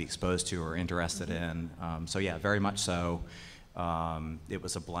otherwise be exposed to or interested in. So yeah, very much so. It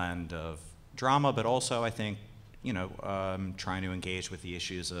was a blend of drama, but also I think, trying to engage with the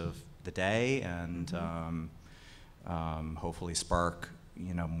issues of the day and hopefully spark,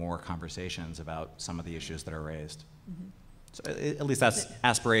 more conversations about some of the issues that are raised. So at least that's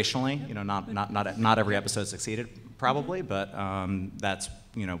aspirationally, not every episode succeeded probably, but that's,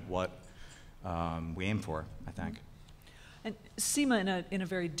 what we aim for, I think. And Seema, in a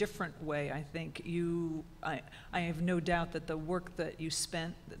very different way, I think I have no doubt that the work that you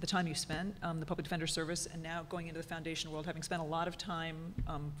spent, the time you spent, the Public Defender Service, and now going into the foundation world, having spent a lot of time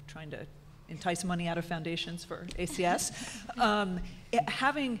trying to entice money out of foundations for ACS,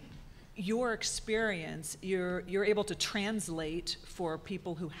 having your experience, you're able to translate for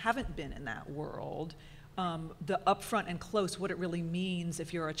people who haven't been in that world, the upfront and close, what it really means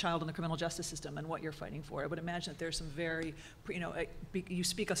if you're a child in the criminal justice system and what you're fighting for. I would imagine that there's some very, you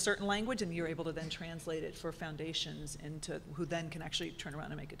speak a certain language and you're able to then translate it for foundations into who then can actually turn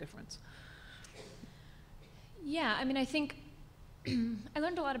around and make a difference. Yeah, I mean, I think I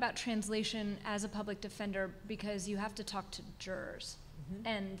learned a lot about translation as a public defender because you have to talk to jurors.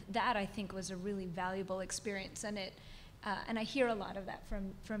 And that, I think, was a really valuable experience. And and I hear a lot of that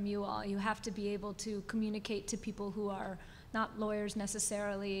from you all. You have to be able to communicate to people who are not lawyers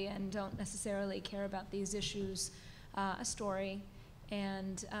necessarily and don't necessarily care about these issues, a story,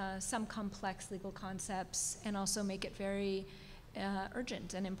 and some complex legal concepts, and also make it very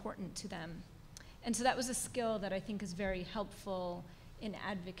urgent and important to them. And so that was a skill that I think is very helpful in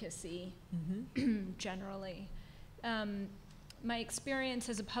advocacy generally. My experience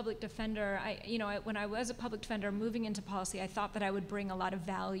as a public defender, when I was a public defender moving into policy, I thought that I would bring a lot of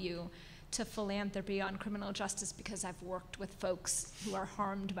value to philanthropy on criminal justice because I've worked with folks who are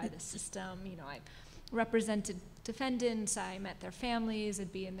harmed by the system. I represented defendants, I met their families,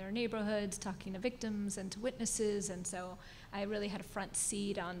 I'd be in their neighborhoods talking to victims and to witnesses, and so I really had a front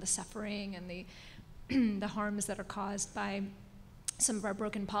seat on the suffering and the harms that are caused by some of our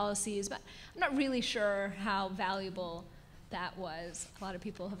broken policies, but I'm not really sure how valuable that was. A lot of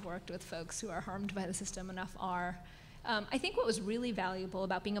people have worked with folks who are harmed by the system, enough are. I think what was really valuable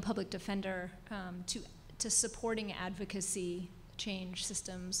about being a public defender to supporting advocacy change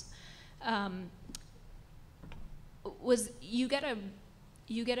systems was you get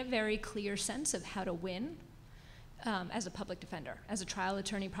a very clear sense of how to win as a public defender, as a trial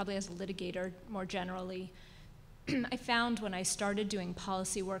attorney, probably as a litigator more generally. I found when I started doing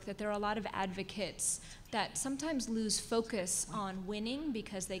policy work that there are a lot of advocates that sometimes lose focus on winning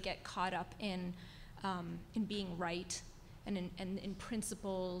because they get caught up in being right and in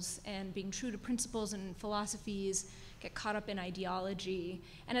principles and being true to principles and philosophies, get caught up in ideology.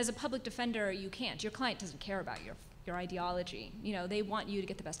 And as a public defender, you can't. Your client doesn't care about your ideology. They want you to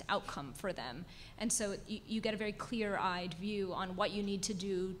get the best outcome for them. And so you get a very clear-eyed view on what you need to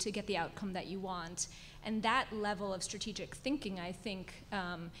do to get the outcome that you want. And that level of strategic thinking, I think,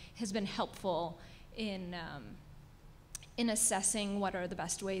 has been helpful in assessing what are the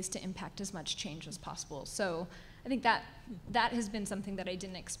best ways to impact as much change as possible. So I think that has been something that I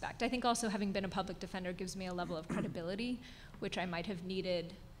didn't expect. I think also having been a public defender gives me a level of credibility, which I might have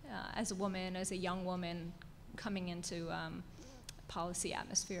needed as a woman, as a young woman, coming into policy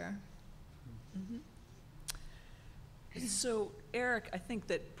atmosphere. So, Eric, I think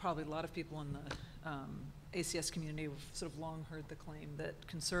that probably a lot of people in the ACS community have sort of long heard the claim that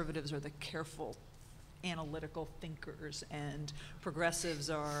conservatives are the careful, analytical thinkers, and progressives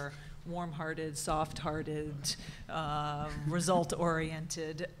are warm-hearted, soft-hearted,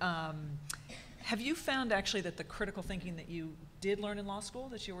 result-oriented. Have you found actually that the critical thinking that you did learn in law school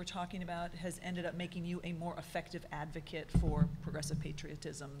that you were talking about has ended up making you a more effective advocate for progressive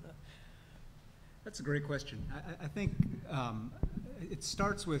patriotism? That's a great question. I think it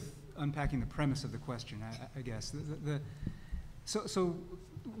starts with unpacking the premise of the question, I guess. So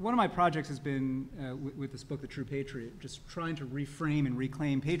one of my projects has been, with this book, The True Patriot, just trying to reframe and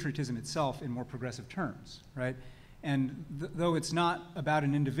reclaim patriotism itself in more progressive terms, right? And though it's not about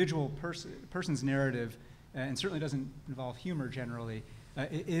an individual person's narrative, and certainly doesn't involve humor generally,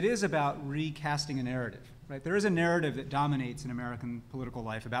 it is about recasting a narrative, right? There is a narrative that dominates in American political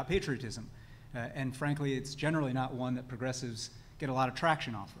life about patriotism. And frankly, it's generally not one that progressives get a lot of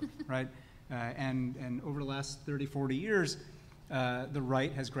traction off of, right? And over the last 30, 40 years, the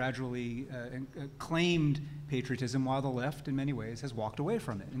right has gradually claimed patriotism, while the left, in many ways, has walked away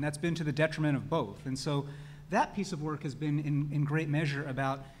from it. And that's been to the detriment of both. And so that piece of work has been, in great measure,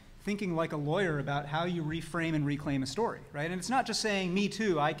 about thinking like a lawyer about how you reframe and reclaim a story, right? And it's not just saying, me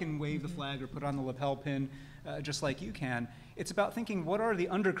too, I can wave the flag or put on the lapel pin just like you can. It's about thinking, what are the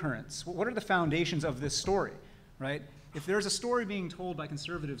undercurrents? What are the foundations of this story, right? If there's a story being told by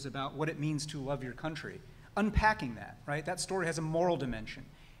conservatives about what it means to love your country, unpacking that, right? That story has a moral dimension.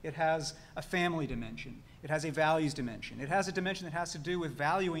 It has a family dimension. It has a values dimension. It has a dimension that has to do with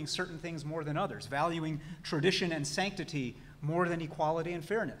valuing certain things more than others, valuing tradition and sanctity more than equality and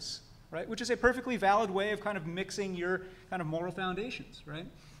fairness, right? Which is a perfectly valid way of kind of mixing your kind of moral foundations, right?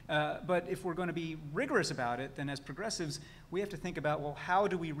 But if we're going to be rigorous about it, then as progressives, we have to think about, well, how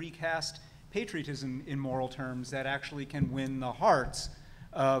do we recast patriotism in moral terms that actually can win the hearts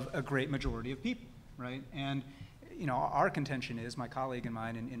of a great majority of people, right? And you know, our contention is, my colleague and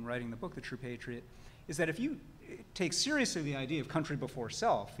mine in writing the book, The True Patriot, is that if you take seriously the idea of country before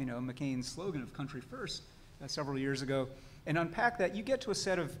self, you know, McCain's slogan of country first several years ago, and unpack that, you get to a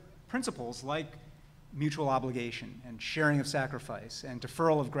set of principles like mutual obligation and sharing of sacrifice and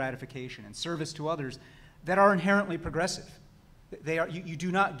deferral of gratification and service to others that are inherently progressive. They are, you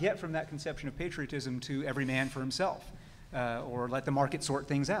do not get from that conception of patriotism to every man for himself. Or let the market sort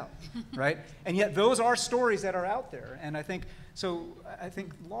things out, right? And yet those are stories that are out there. And I think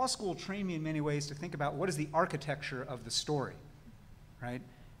law school trained me in many ways to think about what is the architecture of the story, right?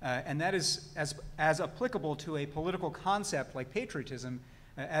 And that is as applicable to a political concept like patriotism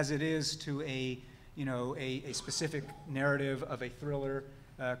as it is to a specific narrative of a thriller,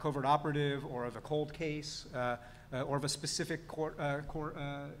 covert operative, or of a cold case, or of a specific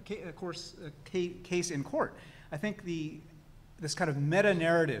case in court. I think this kind of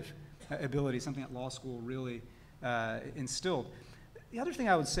meta-narrative ability is something that law school really instilled. The other thing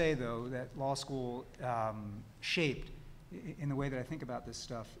I would say, though, that law school shaped in the way that I think about this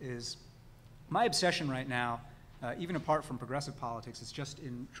stuff is my obsession right now, even apart from progressive politics, is just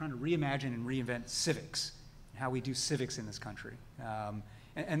in trying to reimagine and reinvent civics, and how we do civics in this country.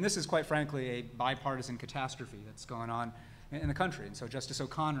 And this is, quite frankly, a bipartisan catastrophe that's going on in the country. And so Justice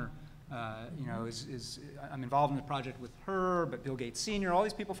O'Connor, I'm involved in the project with her, but Bill Gates Sr., all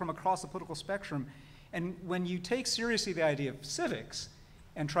these people from across the political spectrum. And when you take seriously the idea of civics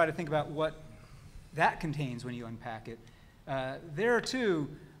and try to think about what that contains when you unpack it, there are too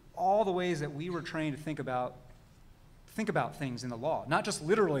all the ways that we were trained to think about things in the law, not just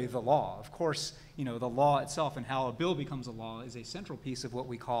literally the law. Of course, you know, the law itself and how a bill becomes a law is a central piece of what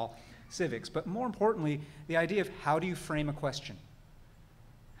we call civics. But more importantly, the idea of how do you frame a question?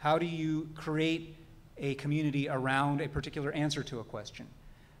 How do you create a community around a particular answer to a question?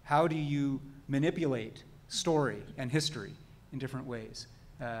 How do you manipulate story and history in different ways?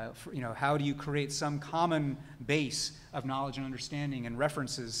 How do you create some common base of knowledge and understanding and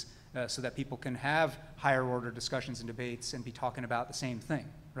references so that people can have higher order discussions and debates and be talking about the same thing,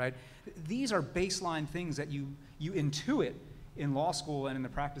 right? These are baseline things that you intuit in law school and in the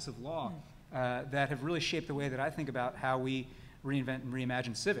practice of law that have really shaped the way that I think about how we reinvent and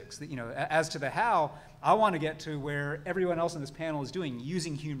reimagine civics. That, you know, as to the how, I want to get to where everyone else in this panel is doing,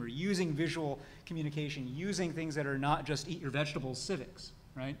 using humor, using visual communication, using things that are not just eat your vegetables civics,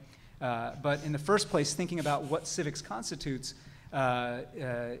 right? But in the first place, thinking about what civics constitutes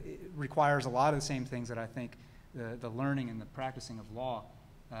requires a lot of the same things that I think the learning and the practicing of law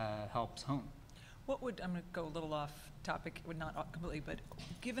helps hone. I'm going to go a little off topic, not completely, but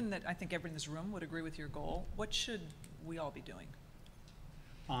given that I think everyone in this room would agree with your goal, what should we all be doing?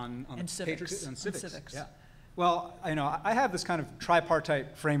 On civics. On civics. On civics. Yeah. Well, I have this kind of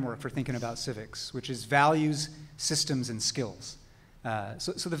tripartite framework for thinking about civics, which is values, systems, and skills.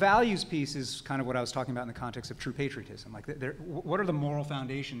 So the values piece is kind of what I was talking about in the context of true patriotism. Like, what are the moral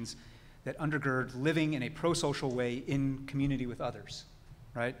foundations that undergird living in a pro-social way in community with others,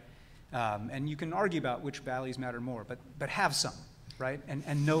 right? And you can argue about which values matter more, but have some, right?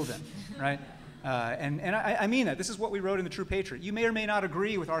 And know them, right? And I mean that. This is what we wrote in The True Patriot. You may or may not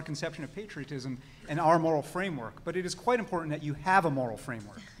agree with our conception of patriotism and our moral framework, but it is quite important that you have a moral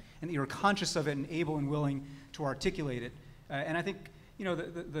framework and that you're conscious of it and able and willing to articulate it. And I think, you know,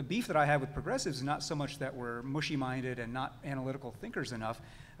 the beef that I have with progressives is not so much that we're mushy-minded and not analytical thinkers enough.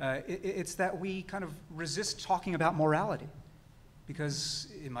 It's that we kind of resist talking about morality because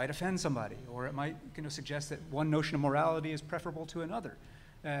it might offend somebody, or it might suggest that one notion of morality is preferable to another.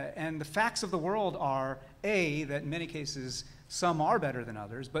 And the facts of the world are, A, that in many cases some are better than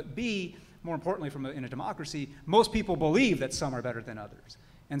others, but B, more importantly in a democracy, most people believe that some are better than others.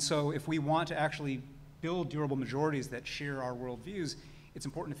 And so if we want to actually build durable majorities that share our worldviews, it's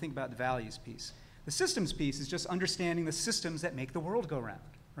important to think about the values piece. The systems piece is just understanding the systems that make the world go round,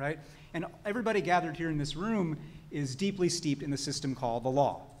 right? And everybody gathered here in this room is deeply steeped in the system called the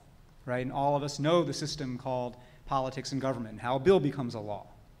law, right? And all of us know the system called politics and government, and how a bill becomes a law,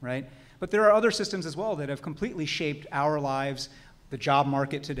 right? But there are other systems as well that have completely shaped our lives. The job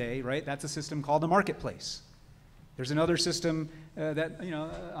market today, right? That's a system called the marketplace. There's another system that,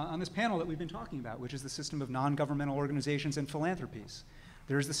 on this panel that we've been talking about, which is the system of non-governmental organizations and philanthropies.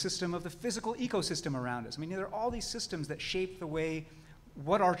 There's the system of the physical ecosystem around us. I mean, there are all these systems that shape the way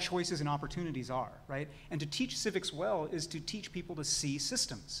what our choices and opportunities are, right? And to teach civics well is to teach people to see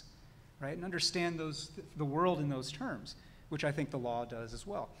systems, right? And understand the world in those terms, which I think the law does as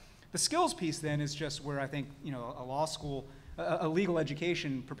well. The skills piece then is just where I think, a law school, a legal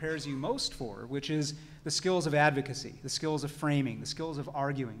education prepares you most for, which is the skills of advocacy, the skills of framing, the skills of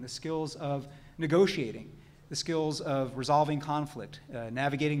arguing, the skills of negotiating, the skills of resolving conflict,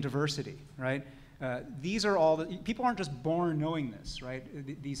 navigating diversity, right? These are all, people aren't just born knowing this, right?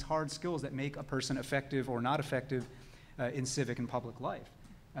 These hard skills that make a person effective or not effective in civic and public life.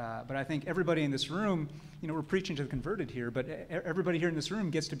 But I think everybody in this room, we're preaching to the converted here, but everybody here in this room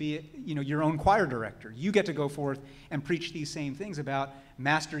gets to be, your own choir director. You get to go forth and preach these same things about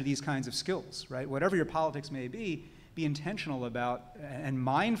master these kinds of skills, right? Whatever your politics may be intentional about and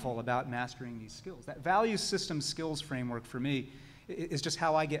mindful about mastering these skills. That value system skills framework for me is just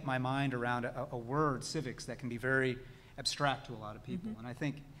how I get my mind around a word, civics, that can be very abstract to a lot of people. Mm-hmm. And I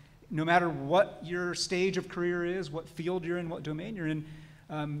think no matter what your stage of career is, what field you're in, what domain you're in,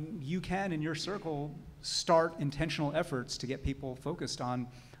 you can, in your circle, start intentional efforts to get people focused on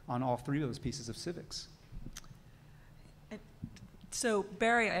all three of those pieces of civics. So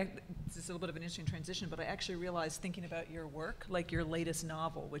Barry, this is a little bit of an interesting transition, but I actually realized thinking about your work, like your latest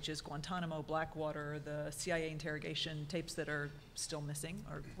novel, which is Guantanamo, Blackwater, the CIA interrogation tapes that are still missing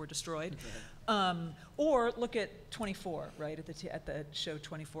or were destroyed, or look at 24, right, at the show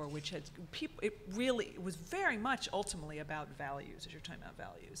 24, which had it really was very much ultimately about values. As you're talking about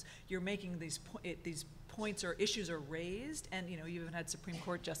values, you're making these points or issues are raised, and you even had Supreme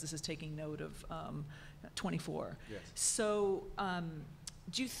Court justices taking note of 24. Yes. So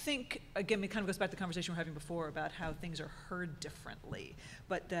do you think, again, it kind of goes back to the conversation we were having before about how things are heard differently,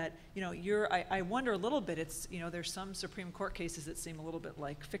 but that, I wonder a little bit, it's, there's some Supreme Court cases that seem a little bit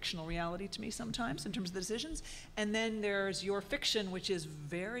like fictional reality to me sometimes in terms of the decisions, and then there's your fiction, which is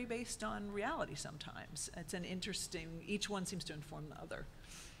very based on reality sometimes. It's an interesting, each one seems to inform the other.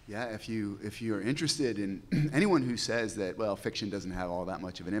 Yeah, if you're interested in anyone who says that, well, fiction doesn't have all that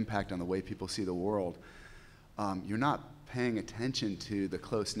much of an impact on the way people see the world, you're not paying attention to the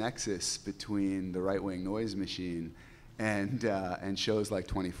close nexus between the right-wing noise machine and shows like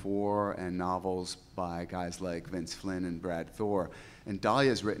 24 and novels by guys like Vince Flynn and Brad Thor. And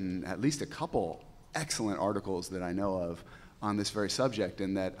Dahlia's written at least a couple excellent articles that I know of on this very subject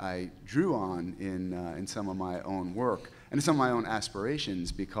and that I drew on in some of my own work and some of my own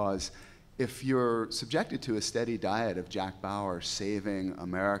aspirations, because if you're subjected to a steady diet of Jack Bauer saving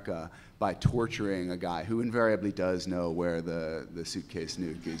America by torturing a guy who invariably does know where the suitcase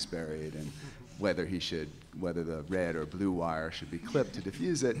nuke is buried and whether the red or blue wire should be clipped to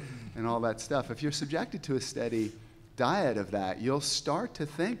defuse it and all that stuff, if you're subjected to a steady diet of that, you'll start to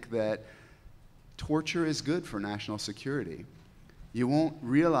think that torture is good for national security. You won't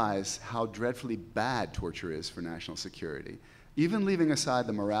realize how dreadfully bad torture is for national security. Even leaving aside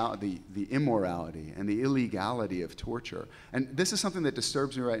the immorality and the illegality of torture. And this is something that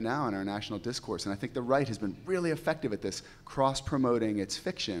disturbs me right now in our national discourse, and I think the right has been really effective at this, cross-promoting its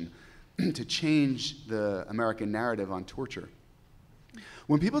fiction to change the American narrative on torture.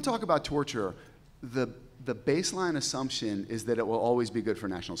 When people talk about torture, the baseline assumption is that it will always be good for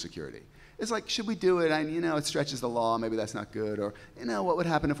national security. It's like, should we do it? And, it stretches the law, maybe that's not good. Or, what would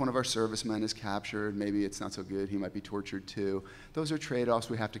happen if one of our servicemen is captured? Maybe it's not so good, he might be tortured too. Those are trade-offs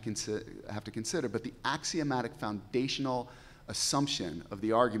we have to consider. But the axiomatic foundational assumption of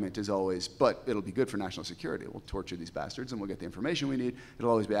the argument is always, but it'll be good for national security. We'll torture these bastards and we'll get the information we need. It'll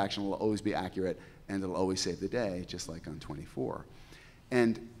always be actionable, it'll always be accurate, and it'll always save the day, just like on 24.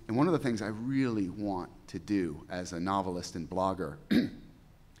 And one of the things I really want to do as a novelist and blogger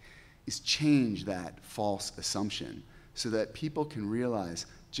is change that false assumption so that people can realize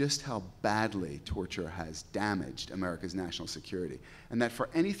just how badly torture has damaged America's national security, and that for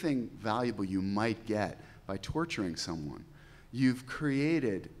anything valuable you might get by torturing someone, you've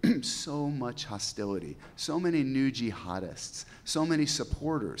created so much hostility, so many new jihadists, so many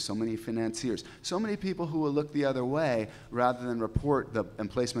supporters, so many financiers, so many people who will look the other way rather than report the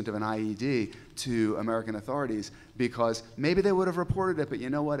emplacement of an IED to American authorities, because maybe they would have reported it, but you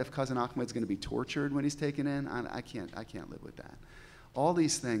know what? If Cousin Ahmed's going to be tortured when he's taken in, I can't live with that. All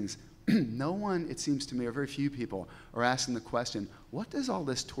these things, no one, it seems to me, or very few people, are asking the question, what does all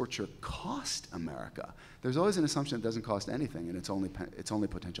this torture cost America? There's always an assumption it doesn't cost anything, and it's only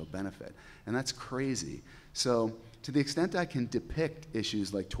potential benefit. And that's crazy. So to the extent I can depict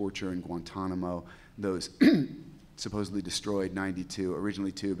issues like torture in Guantanamo, those supposedly destroyed 92,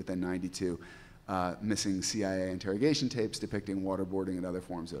 originally 2, but then 92, missing CIA interrogation tapes depicting waterboarding and other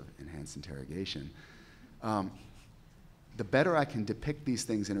forms of enhanced interrogation, the better I can depict these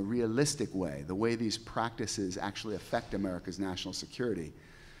things in a realistic way, the way these practices actually affect America's national security,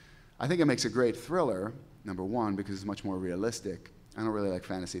 I think it makes a great thriller, number one, because it's much more realistic. I don't really like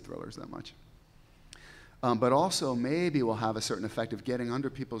fantasy thrillers that much. But also maybe will have a certain effect of getting under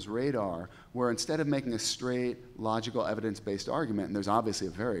people's radar, where instead of making a straight, logical, evidence-based argument, and there's obviously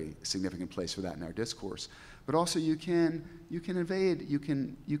a very significant place for that in our discourse, but also you can evade, you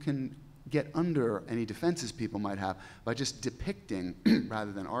can get under any defenses people might have by just depicting,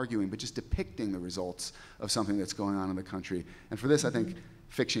 rather than arguing, but just depicting the results of something that's going on in the country. And for this, I think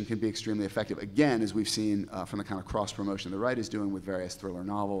fiction can be extremely effective, again, as we've seen from the kind of cross-promotion the right is doing with various thriller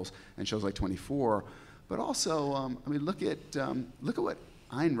novels and shows like 24. But also, I mean, look at what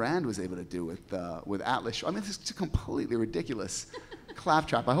Ayn Rand was able to do with Atlas. I mean, this is a completely ridiculous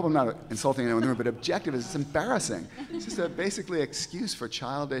claptrap. I hope I'm not insulting anyone in the room, but objective is it's embarrassing. It's just basically an excuse for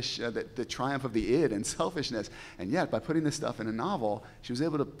childish, the triumph of the id and selfishness. And yet, by putting this stuff in a novel, she was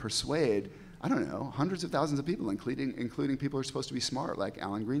able to persuade, I don't know, hundreds of thousands of people, including people who are supposed to be smart, like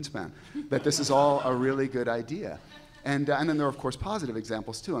Alan Greenspan, that this is all a really good idea. And then there are, of course, positive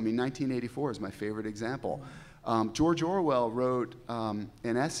examples, too. I mean, 1984 is my favorite example. George Orwell wrote an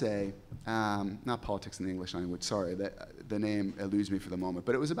essay, not Politics in the English Language, sorry, the name eludes me for the moment,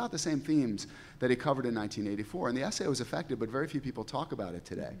 but it was about the same themes that he covered in 1984. And the essay was effective, but very few people talk about it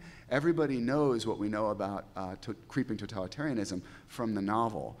today. Everybody knows what we know about creeping totalitarianism from the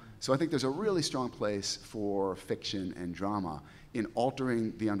novel. So I think there's a really strong place for fiction and drama in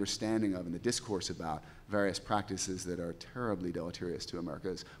altering the understanding of and the discourse about various practices that are terribly deleterious to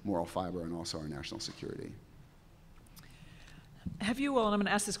America's moral fiber and also our national security. Have you all, and I'm going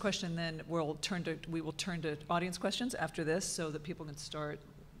to ask this question, then we will turn to audience questions after this so that people can start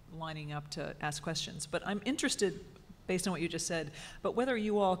lining up to ask questions. But I'm interested, based on what you just said, but whether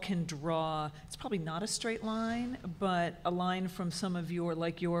you all can draw, it's probably not a straight line, but a line from some of your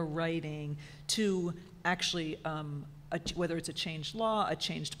writing to actually, whether it's a changed law, a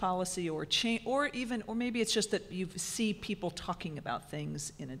changed policy, or maybe it's just that you see people talking about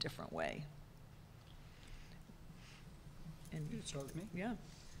things in a different way. And You start with me? Yeah.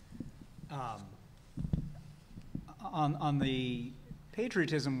 On the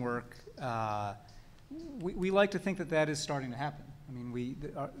patriotism work, we like to think that that is starting to happen. I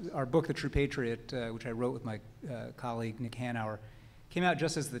mean, our book, The True Patriot, which I wrote with my colleague Nick Hanauer, came out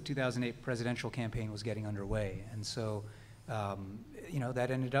just as the 2008 presidential campaign was getting underway. And so, that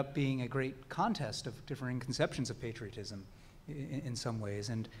ended up being a great contest of differing conceptions of patriotism in some ways.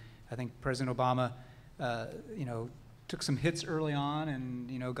 And I think President Obama, took some hits early on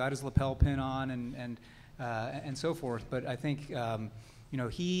and, got his lapel pin on and so forth. But I think, it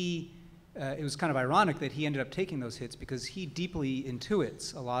was kind of ironic that he ended up taking those hits because he deeply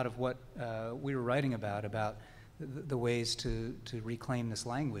intuits a lot of what we were writing about the ways to reclaim this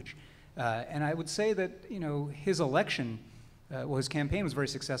language. And I would say that, his election, his campaign was very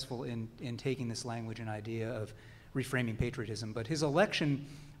successful in taking this language and idea of reframing patriotism. But his election,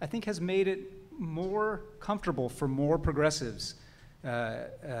 I think, has made it more comfortable for more progressives,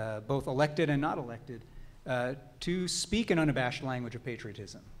 both elected and not elected, to speak an unabashed language of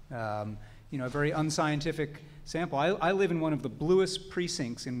patriotism. A very unscientific sample. I live in one of the bluest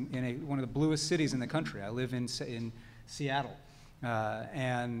precincts in one of the bluest cities in the country. I live in Seattle,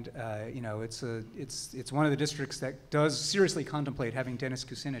 it's one of the districts that does seriously contemplate having Dennis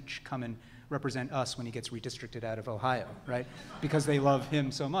Kucinich come and represent us when he gets redistricted out of Ohio, right? Because they love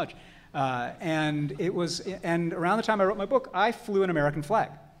him so much. And around the time I wrote my book, I flew an American flag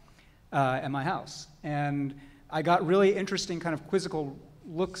at my house. And I got really interesting kind of quizzical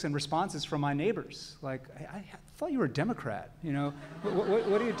looks and responses from my neighbors. Like, I thought you were a Democrat,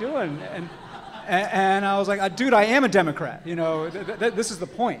 what are you doing? And I was like, dude, I am a Democrat, this is the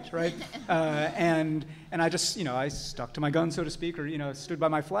point, right? And I just, I stuck to my gun, so to speak, or, stood by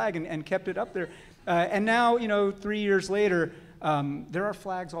my flag and kept it up there. And now, 3 years later, there are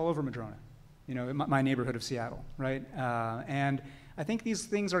flags all over Madrona, in my neighborhood of Seattle, right? And I think these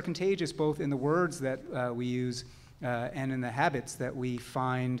things are contagious both in the words that we use and in the habits that we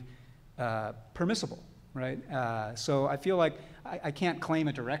find permissible, right? So I feel like I can't claim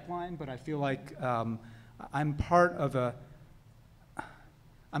a direct line, but I feel like I'm part of a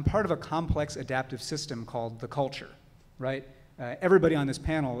complex adaptive system called the culture, right? Everybody on this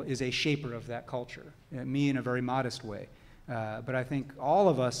panel is a shaper of that culture, me in a very modest way. But I think all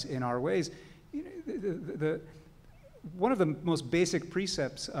of us in our ways, one of the most basic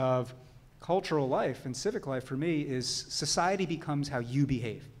precepts of cultural life and civic life for me is society becomes how you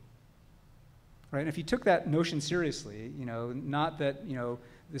behave. Right? And if you took that notion seriously, not that,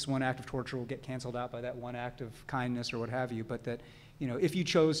 this one act of torture will get canceled out by that one act of kindness or what have you, but that, if you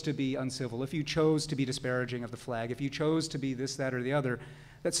chose to be uncivil, if you chose to be disparaging of the flag, if you chose to be this, that, or the other,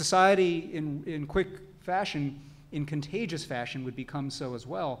 that society in quick fashion, in contagious fashion, would become so as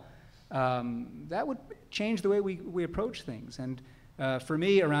well. That would change the way we approach things. And for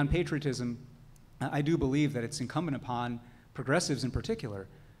me, around patriotism, I do believe that it's incumbent upon progressives in particular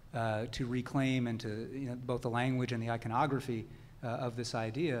to reclaim and to, both the language and the iconography of this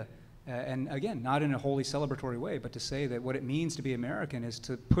idea. And again, not in a wholly celebratory way, but to say that what it means to be American is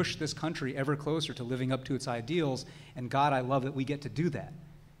to push this country ever closer to living up to its ideals. And God, I love that we get to do that.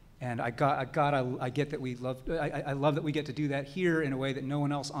 And I get that I love that we get to do that here in a way that no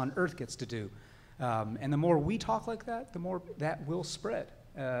one else on earth gets to do. And the more we talk like that, the more that will spread.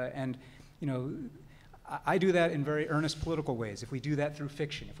 And I do that in very earnest political ways. If we do that through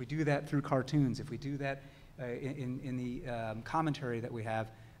fiction, if we do that through cartoons, if we do that in the commentary that we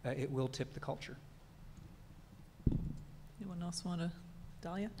have, it will tip the culture. Anyone else want to?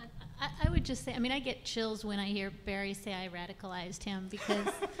 Dahlia? I would just say, I get chills when I hear Barry say I radicalized him because,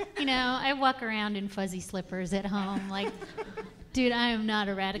 I walk around in fuzzy slippers at home like, dude, I am not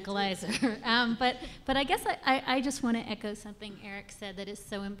a radicalizer. But I guess I just want to echo something Eric said that is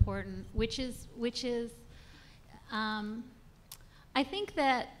so important, which is I think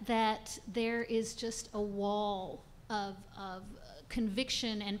that there is just a wall of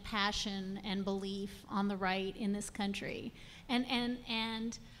conviction and passion and belief on the right in this country.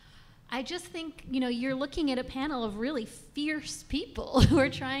 And I just think, you're looking at a panel of really fierce people who are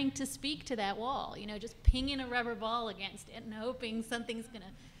trying to speak to that wall, just pinging a rubber ball against it and hoping something's going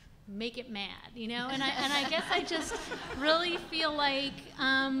to make it mad, And I guess I just really feel like,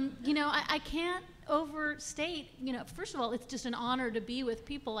 I can't overstate, first of all, it's just an honor to be with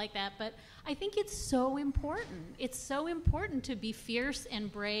people like that, but I think it's so important. It's so important to be fierce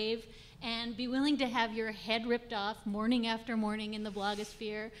and brave and be willing to have your head ripped off morning after morning in the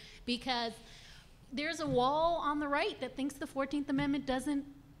blogosphere, because there's a wall on the right that thinks the 14th Amendment doesn't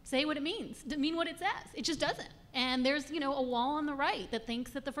say what it means, mean what it says. It just doesn't. And there's, a wall on the right that thinks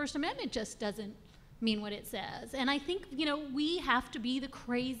that the First Amendment just doesn't mean what it says. And I think, we have to be the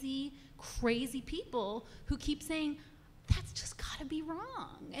crazy, crazy people who keep saying, that's just got to be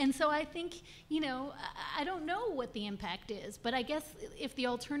wrong. And so I think, I don't know what the impact is, but I guess if the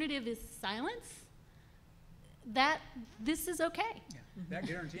alternative is silence, this is okay. Yeah, that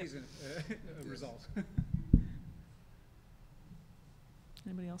guarantees a result.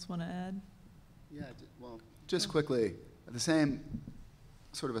 Anybody else want to add? Yeah, well, just quickly, the same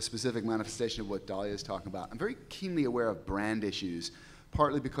sort of a specific manifestation of what Dahlia is talking about. I'm very keenly aware of brand issues,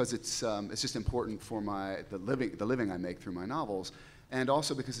 partly because it's just important for the living I make through my novels, and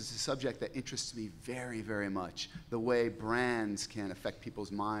also because it's a subject that interests me very, very much. The way brands can affect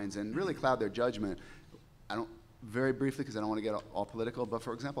people's minds and really cloud their judgment. Very briefly, because I don't want to get all political, but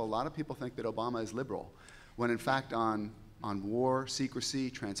for example, a lot of people think that Obama is liberal, when in fact on war, secrecy,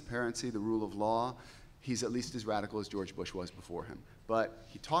 transparency, the rule of law, he's at least as radical as George Bush was before him. But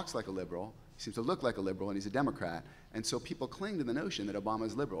he talks like a liberal, he seems to look like a liberal, and he's a Democrat. And so people cling to the notion that Obama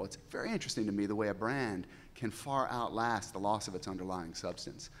is liberal. It's very interesting to me the way a brand can far outlast the loss of its underlying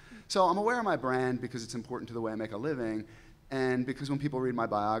substance. So I'm aware of my brand because it's important to the way I make a living, and because when people read my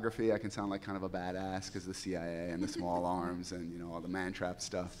biography, I can sound like kind of a badass because of the CIA and the small arms and all the man-trap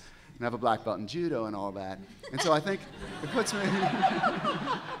stuff. And I have a black belt in judo and all that. And so I think it puts me...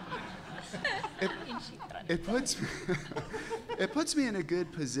 it puts me in a good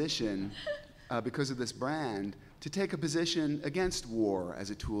position because of this brand to take a position against war as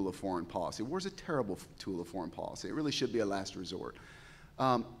a tool of foreign policy. War is a terrible tool of foreign policy. It really should be a last resort.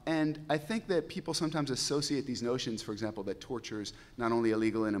 And I think that people sometimes associate these notions, for example, that torture is not only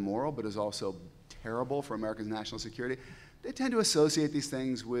illegal and immoral, but is also terrible for America's national security. They tend to associate these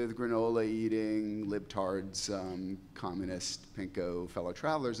things with granola eating, libtards, communist, pinko, fellow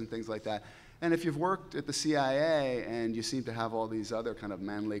travelers, and things like that. And if you've worked at the CIA and you seem to have all these other kind of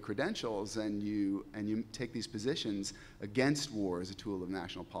manly credentials, and you take these positions against war as a tool of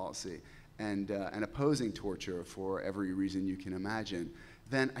national policy, and opposing torture for every reason you can imagine,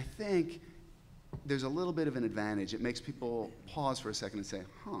 then I think there's a little bit of an advantage. It makes people pause for a second and say,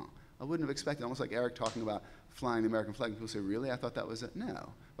 huh, I wouldn't have expected, almost like Eric talking about flying the American flag. And people say, really? I thought that was a,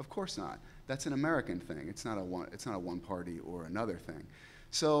 no, of course not. That's an American thing. It's not a one party or another thing.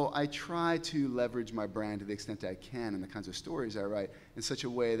 So I try to leverage my brand to the extent I can and the kinds of stories I write in such a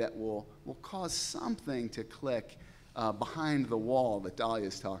way that will cause something to click behind the wall that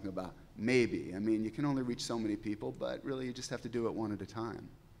Dahlia's talking about. Maybe. I mean, you can only reach so many people, but really you just have to do it one at a time.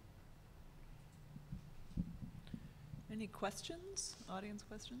 Any questions? Audience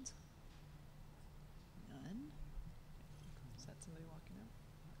questions? None? Is that somebody walking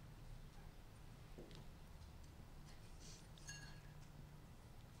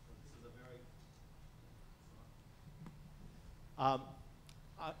out?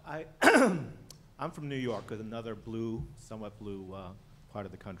 I'm from New York, another blue, somewhat blue part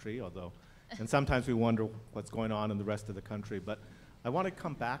of the country, although, and sometimes we wonder what's going on in the rest of the country. But I want to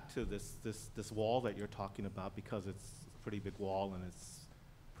come back to this wall that you're talking about, because it's a pretty big wall and it's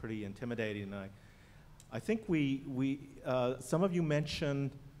pretty intimidating. And I think some of you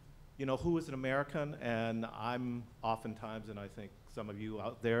mentioned, you know, who is an American, and I'm oftentimes, and I think some of you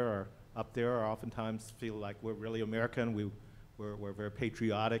out there or up there are oftentimes feel like we're really American. We're very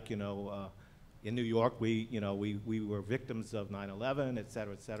patriotic, you know. In New York, we were victims of 9/11, et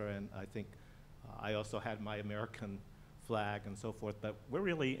cetera, and I think I also had my American flag and so forth, but we're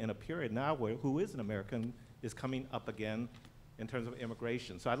really in a period now where who is an American is coming up again in terms of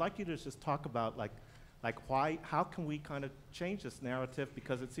immigration. So I'd like you to just talk about how can we kind of change this narrative,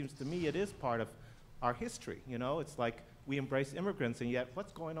 because it seems to me it is part of our history, you know. It's like we embrace immigrants, and yet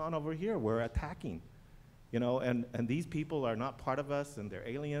what's going on over here? We're attacking, you know, and these people are not part of us, and they're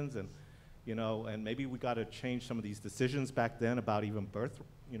aliens, and you know, and maybe we got to change some of these decisions back then about even birth,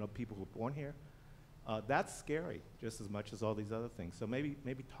 you know, people who were born here. That's scary just as much as all these other things. So maybe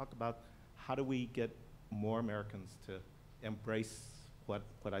talk about how do we get more Americans to embrace what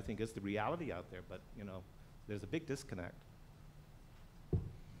I think is the reality out there, but you know, there's a big disconnect.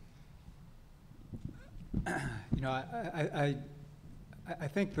 You know, I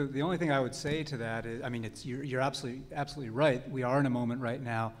think the only thing I would say to that is, I mean, you're absolutely right. We are in a moment right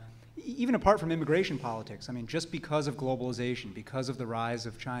now, even apart from immigration politics. I mean, just because of globalization, because of the rise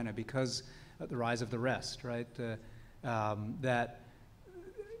of China, because of the rise of the rest, right? That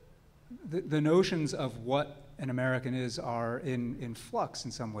the notions of what an American is are in flux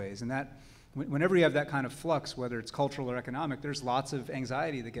in some ways, and that whenever you have that kind of flux, whether it's cultural or economic, there's lots of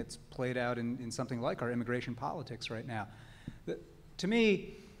anxiety that gets played out in something like our immigration politics right now. To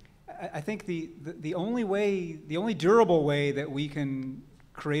me, I think the only durable way that we can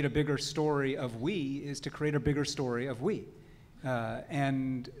create a bigger story of we is to create a bigger story of we,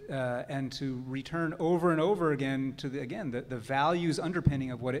 and to return over and over again to the values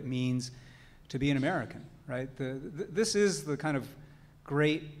underpinning of what it means to be an American, right? This is the kind of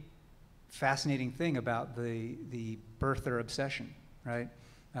great, fascinating thing about the birther obsession, right?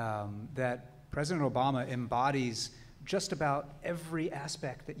 That President Obama embodies just about every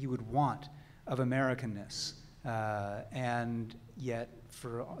aspect that you would want of Americanness, and yet,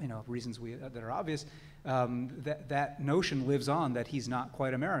 for reasons that are obvious, that notion lives on, that he's not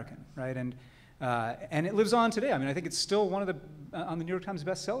quite American, right? And it lives on today. I mean, I think it's still one of the on the New York Times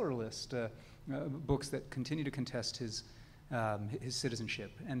bestseller list books that continue to contest his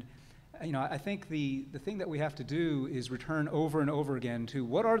citizenship. And I think the thing that we have to do is return over and over again to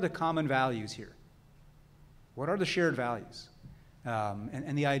what are the common values here? What are the shared values?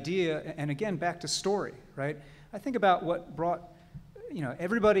 And the idea, and again, back to story, right? I think about what brought,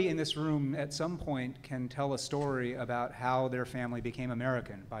 everybody in this room at some point can tell a story about how their family became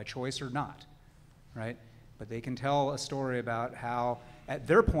American, by choice or not, right? But they can tell a story about how, at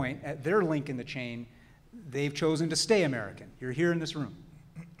their point, at their link in the chain, they've chosen to stay American. You're here in this room,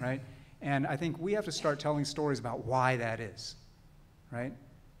 right? And I think we have to start telling stories about why that is, right?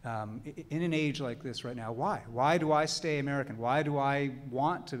 In an age like this right now, why? Why do I stay American? Why do I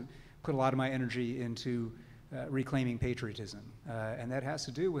want to put a lot of my energy into reclaiming patriotism? And that has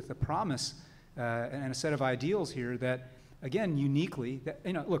to do with the promise and a set of ideals here that, again, uniquely,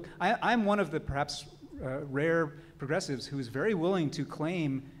 look, I'm one of the perhaps rare progressives who is very willing to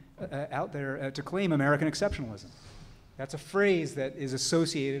claim out there, to claim American exceptionalism. That's a phrase that is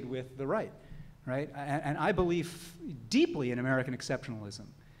associated with the right? And I believe deeply in American exceptionalism,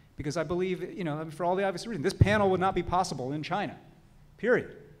 because I believe, for all the obvious reasons, this panel would not be possible in China,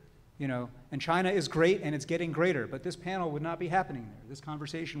 period. You know, and China is great and it's getting greater, but this panel would not be happening there. This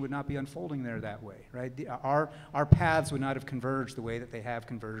conversation would not be unfolding there that way, right? Our paths would not have converged the way that they have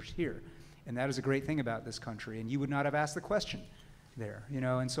converged here. And that is a great thing about this country. And you would not have asked the question there, you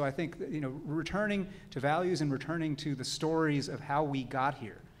know? And so I think, you know, returning to values and returning to the stories of how we got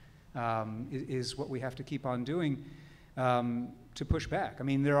here is what we have to keep on doing to push back. I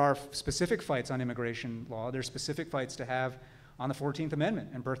mean, there are specific fights on immigration law. There's specific fights to have on the 14th Amendment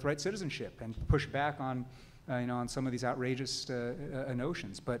and birthright citizenship, and push back on, you know, on some of these outrageous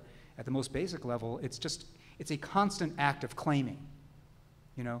notions. But at the most basic level, it's a constant act of claiming,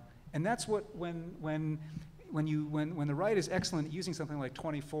 you know. And that's what when the right is excellent at using something like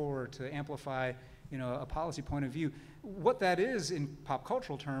 24 to amplify, you know, a policy point of view, what that is in pop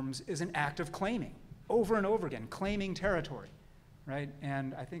cultural terms is an act of claiming, over and over again, claiming territory. Right?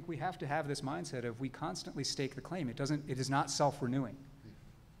 And I think we have to have this mindset of we constantly stake the claim. It is not self-renewing.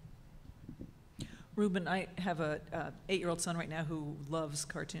 Ruben, I have a 8-year-old son right now who loves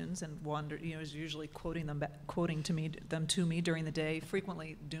cartoons and is usually quoting them to me during the day,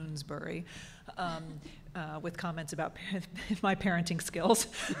 frequently Doonesbury, with comments about my parenting skills.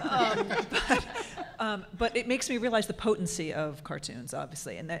 But it makes me realize the potency of cartoons,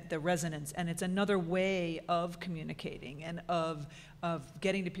 obviously, and the resonance. And it's another way of communicating and of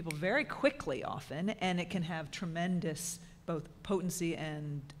getting to people very quickly often, and it can have tremendous both potency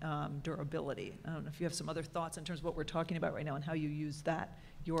and durability. I don't know if you have some other thoughts in terms of what we're talking about right now and how you use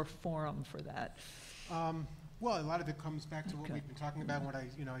your forum for that. Well, a lot of it comes back to what we've been talking about. What I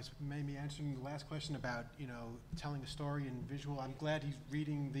made me answering the last question about, telling a story in visual. I'm glad he's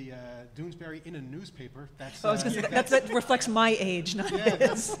reading the Doonesbury in a newspaper. That's I was gonna say, that reflects my age, not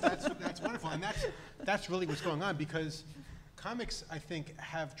his. That's wonderful, and that's really what's going on, because comics, I think,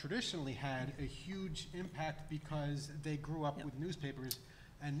 have traditionally had a huge impact because they grew up with newspapers,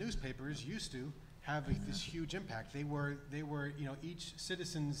 and newspapers used to have this huge impact. They were each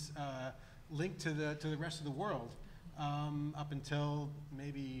citizen's link to the rest of the world. Up until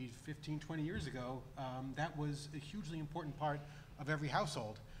maybe 15, 20 years ago, that was a hugely important part of every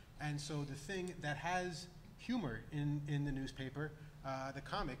household. And so the thing that has humor in the newspaper, the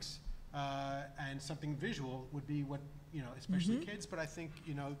comics, and something visual would be what, especially kids, but I think,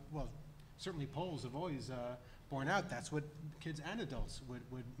 certainly polls have always borne out that's what kids and adults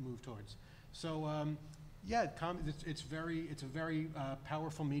would move towards. So, it's a very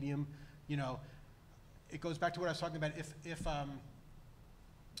powerful medium. It goes back to what I was talking about.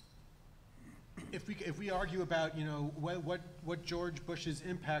 If we argue about what George Bush's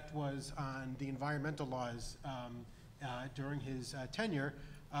impact was on the environmental laws during his tenure,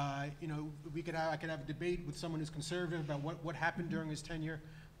 I could have a debate with someone who's conservative about what happened during his tenure,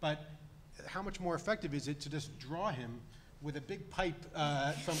 but how much more effective is it to just draw him with a big pipe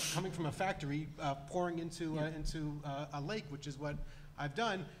coming from a factory pouring into a lake, which is what I've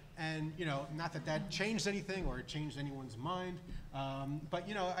done. And not that changed anything or it changed anyone's mind, but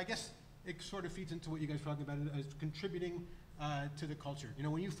I guess it sort of feeds into what you guys were talking about as contributing to the culture.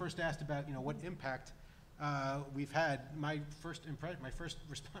 When you first asked about what impact we've had, my first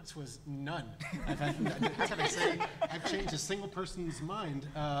response was none. That's what I say. I've changed a single person's mind.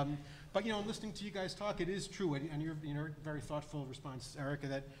 But listening to you guys talk, it is true, and you're very thoughtful response, Erica,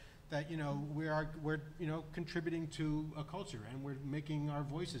 that we're contributing to a culture and we're making our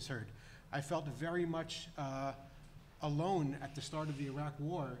voices heard. I felt very much alone at the start of the Iraq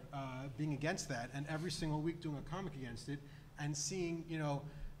War, being against that, and every single week doing a comic against it, and seeing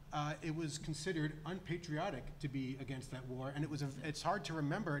it was considered unpatriotic to be against that war, and it's hard to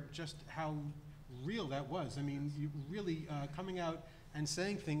remember just how real that was. I mean, you really coming out and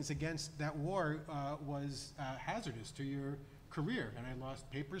saying things against that war was hazardous to your career, and I lost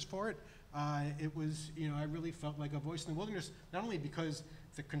papers for it. It was, I really felt like a voice in the wilderness, not only because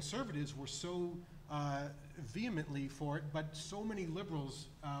the conservatives were so vehemently for it, but so many liberals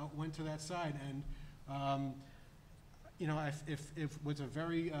went to that side, and it was a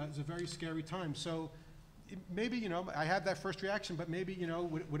very scary time. So maybe, I had that first reaction, but maybe,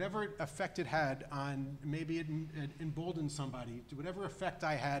 whatever effect it had on, maybe it emboldened somebody. Whatever effect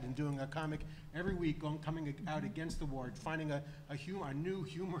I had in doing a comic every week, coming out against the war, finding a new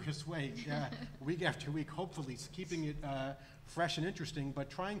humorous way, week after week, hopefully keeping it fresh and interesting, but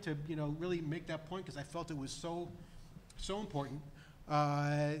trying to, really make that point because I felt it was so important.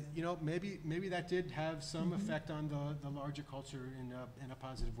 Maybe that did have some effect on the larger culture in a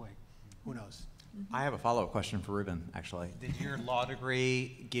positive way. Who knows? I have a follow-up question for Ruben, actually. Did your law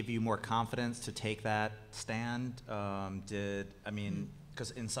degree give you more confidence to take that stand?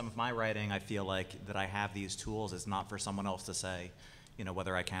 Because in some of my writing, I feel like that I have these tools. It's not for someone else to say,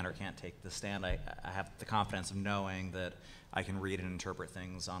 whether I can or can't take the stand, I have the confidence of knowing that I can read and interpret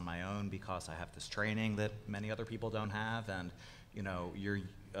things on my own because I have this training that many other people don't have, and your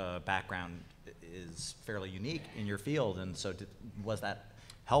background is fairly unique in your field, and so was that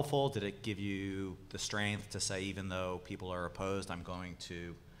helpful? Did it give you the strength to say, even though people are opposed, I'm going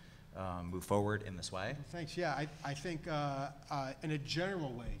to move forward in this way? Thanks. Yeah, I think in a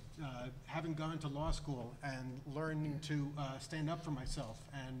general way, having gone to law school and learning to stand up for myself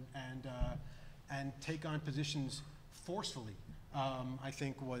and take on positions forcefully, I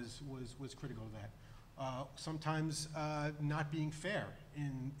think was critical of that. Sometimes not being fair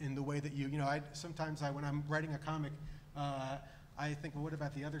in the way that sometimes when I'm writing a comic, I think, well, what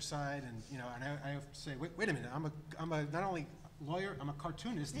about the other side? And I have to say, wait a minute, I'm a not only lawyer, I'm a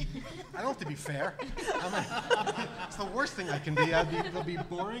cartoonist. I don't have to be fair. It's the worst thing I can be. It'll be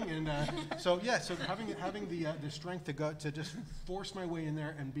boring, and so having the strength to just force my way in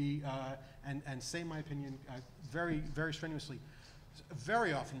there and be and say my opinion very, very strenuously.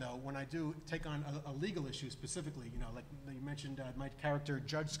 Very often, though, when I do take on a legal issue specifically, like you mentioned, my character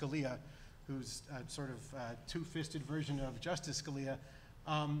Judge Scalia, who's sort of two-fisted version of Justice Scalia.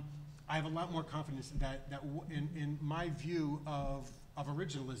 I have a lot more confidence that in my view of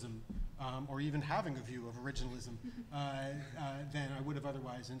originalism, or even having a view of originalism, than I would have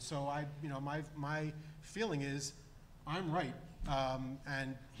otherwise. And so my feeling is, I'm right,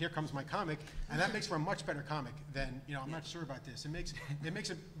 and here comes my comic, and that makes for a much better comic than I'm not sure about this. It makes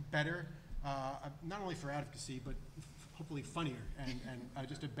it better, not only for advocacy, but hopefully funnier and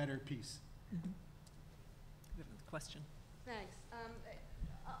just a better piece. Question. Thanks.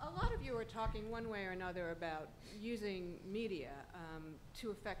 A lot of you are talking one way or another about using media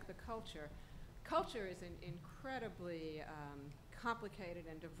to affect the culture. Culture is incredibly complicated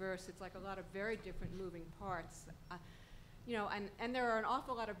and diverse. It's like a lot of very different moving parts. And there are an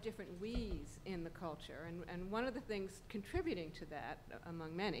awful lot of different we's in the culture. And one of the things contributing to that,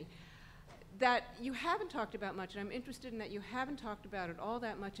 among many, that you haven't talked about much, and I'm interested in that you haven't talked about it all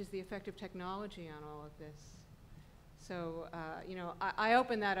that much, is the effect of technology on all of this. So, I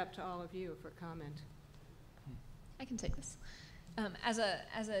open that up to all of you for comment. I can take this. As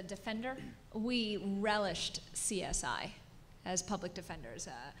a defender, we relished CSI as public defenders.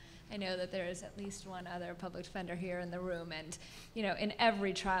 I know that there is at least one other public defender here in the room, and in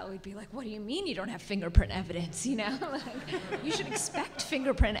every trial we'd be like, "What do you mean you don't have fingerprint evidence?" Like, you should expect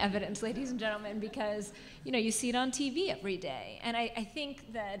fingerprint evidence, ladies and gentlemen, because you see it on TV every day. And I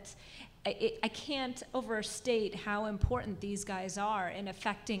think that I can't overstate how important these guys are in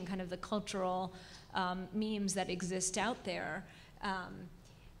affecting kind of the cultural memes that exist out there,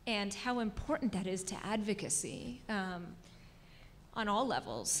 and how important that is to advocacy on all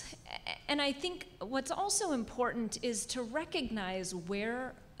levels. And I think what's also important is to recognize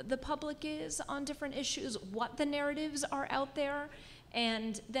where the public is on different issues, what the narratives are out there,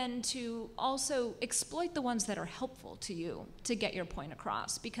 and then to also exploit the ones that are helpful to you to get your point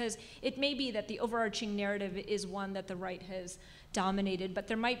across. Because it may be that the overarching narrative is one that the right has dominated, but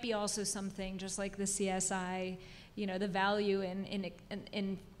there might be also something, just like the CSI, the value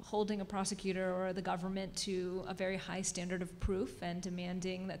in holding a prosecutor or the government to a very high standard of proof and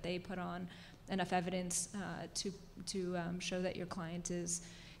demanding that they put on enough evidence to show that your client is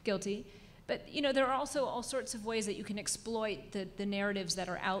guilty. But there are also all sorts of ways that you can exploit the narratives that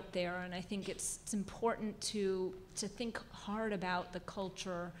are out there, and I think it's important to think hard about the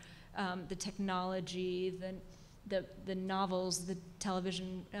culture, the technology, the novels, the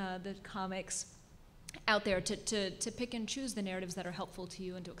television, the comics out there, to pick and choose the narratives that are helpful to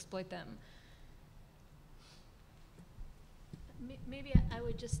you and to exploit them. Maybe I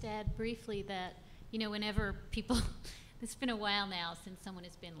would just add briefly that, whenever people, it's been a while now since someone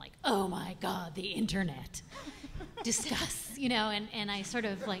has been like, "Oh my God, the internet," discuss, and I sort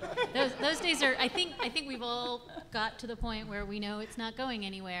of like, those days are, I think we've all got to the point where we know it's not going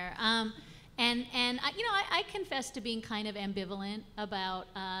anywhere. And I confess to being kind of ambivalent about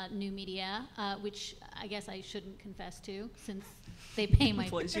new media, which I guess I shouldn't confess to since they pay my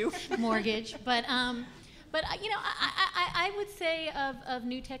mortgage. But I would say of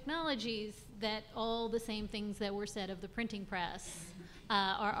new technologies that all the same things that were said of the printing press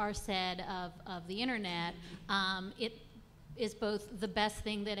are said of the internet. It is both the best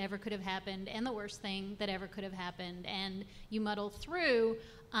thing that ever could have happened and the worst thing that ever could have happened. And you muddle through.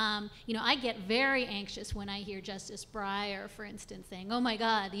 I get very anxious when I hear Justice Breyer, for instance, saying, "Oh my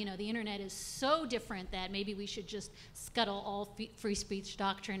God, the internet is so different that maybe we should just scuttle all free speech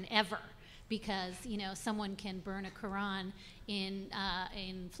doctrine ever." because, you know, someone can burn a Quran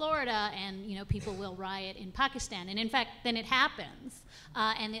in Florida, and, you know, people will riot in Pakistan. And in fact, then it happens,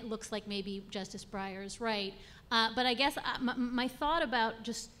 and it looks like maybe Justice Breyer is right. But I guess my thought about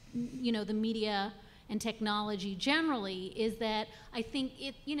just, you know, the media and technology generally is that I think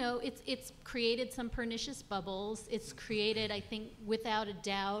it's created some pernicious bubbles. It's created, I think, without a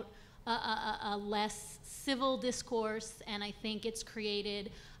doubt, a less civil discourse, and I think it's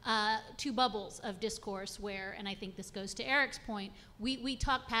created two bubbles of discourse where, and I think this goes to Eric's point, we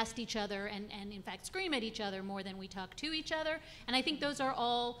talk past each other and in fact scream at each other more than we talk to each other. And I think those are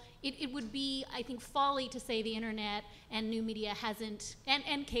all, it would be, I think, folly to say the internet and new media hasn't,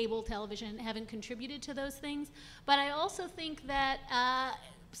 and cable television haven't contributed to those things. But I also think that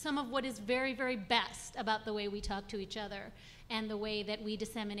some of what is very, very best about the way we talk to each other and the way that we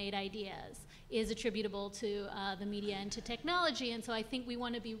disseminate ideas is attributable to the media and to technology. And so I think we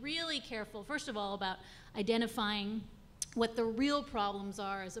want to be really careful, first of all, about identifying what the real problems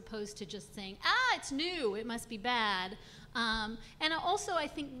are, as opposed to just saying, it's new, it must be bad. And also, I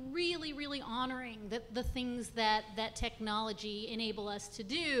think, really, really honoring the things that technology enable us to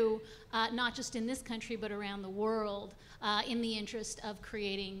do, not just in this country, but around the world, in the interest of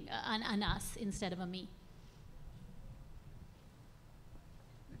creating an us instead of a me.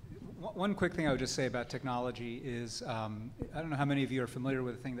 One quick thing I would just say about technology is, I don't know how many of you are familiar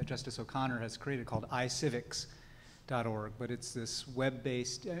with a thing that Justice O'Connor has created called iCivics.org, but it's this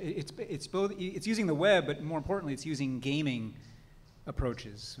web-based, it's using the web, but more importantly, it's using gaming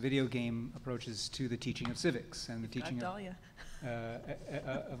approaches, video game approaches to the teaching of civics and the teaching of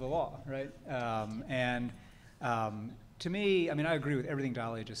the law, right? To me, I mean, I agree with everything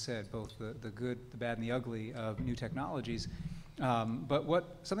Dahlia just said, both the good, the bad, and the ugly of new technologies. But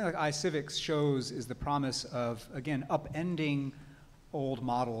what something like iCivics shows is the promise of, again, upending old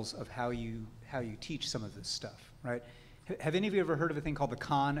models of how you teach some of this stuff, right? Have any of you ever heard of a thing called the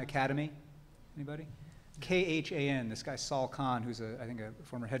Khan Academy? Anybody? Khan, this guy Saul Khan, who's I think a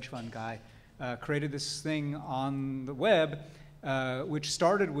former hedge fund guy, created this thing on the web, which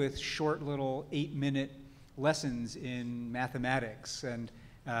started with short little 8-minute lessons in mathematics, and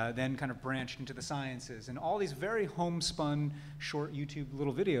then kind of branched into the sciences, and all these very homespun, short YouTube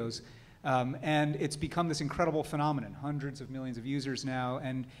little videos. And it's become this incredible phenomenon, hundreds of millions of users now,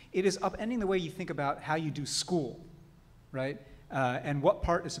 and it is upending the way you think about how you do school, right? And what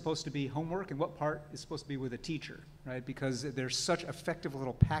part is supposed to be homework and what part is supposed to be with a teacher, right? Because there's such effective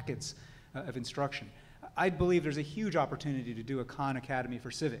little packets of instruction. I believe there's a huge opportunity to do a Khan Academy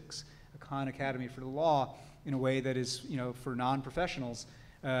for civics, a Khan Academy for the law, in a way that is, you know, for non-professionals,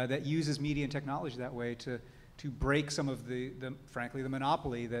 that uses media and technology that way to break some of frankly, the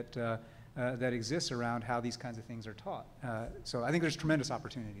monopoly that that exists around how these kinds of things are taught. So I think there's tremendous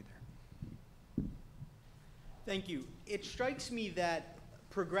opportunity there. Thank you. It strikes me that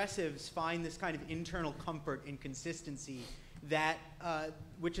progressives find this kind of internal comfort in consistency that,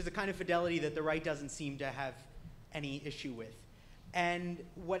 which is a kind of fidelity that the right doesn't seem to have any issue with. And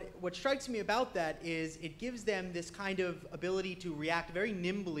what strikes me about that is it gives them this kind of ability to react very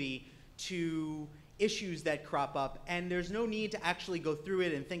nimbly to issues that crop up, and there's no need to actually go through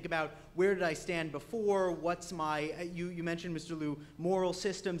it and think about where did I stand before, what's my, you mentioned, Mr. Liu, moral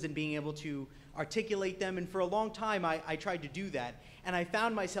systems and being able to articulate them, and for a long time I tried to do that, and I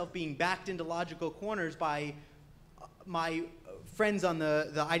found myself being backed into logical corners by my friends on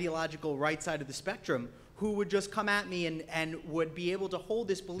the ideological right side of the spectrum, who would just come at me and would be able to hold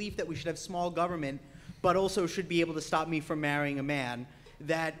this belief that we should have small government, but also should be able to stop me from marrying a man,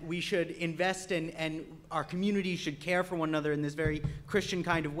 that we should invest in, and our communities should care for one another in this very Christian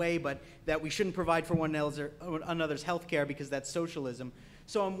kind of way, but that we shouldn't provide for one another's health care because that's socialism.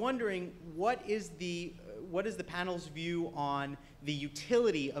 So I'm wondering, what is the panel's view on the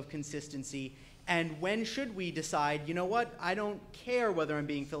utility of consistency, and when should we decide, you know what, I don't care whether I'm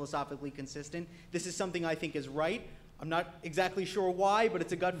being philosophically consistent, this is something I think is right, I'm not exactly sure why, but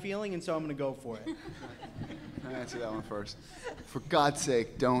it's a gut feeling, and so I'm going to go for it. I'll answer that one first. For God's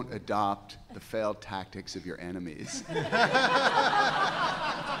sake, don't adopt the failed tactics of your enemies.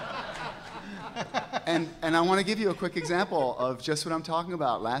 And I want to give you a quick example of just what I'm talking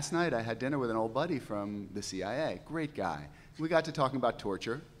about. Last night I had dinner with an old buddy from the CIA, great guy. We got to talking about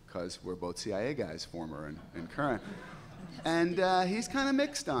torture, because we're both CIA guys, former and current. And he's kind of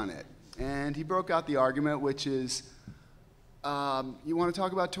mixed on it. And he broke out the argument, which is, you want to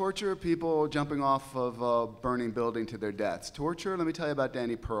talk about torture? People jumping off of a burning building to their deaths. Torture? Let me tell you about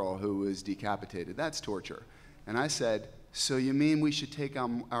Danny Pearl, who was decapitated. That's torture. And I said, so you mean we should take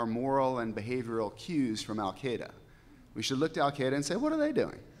our moral and behavioral cues from Al-Qaeda? We should look to Al-Qaeda and say, what are they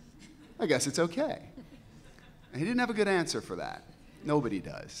doing? I guess it's okay. And he didn't have a good answer for that. Nobody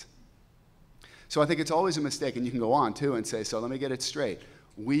does. So I think it's always a mistake, and you can go on too and say, so let me get it straight.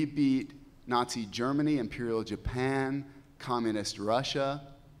 We beat Nazi Germany, Imperial Japan, Communist Russia,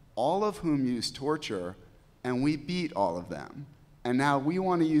 all of whom used torture, and we beat all of them. And now we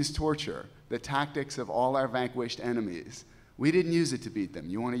want to use torture, the tactics of all our vanquished enemies. We didn't use it to beat them.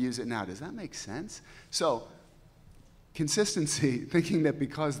 You want to use it now. Does that make sense? So consistency, thinking that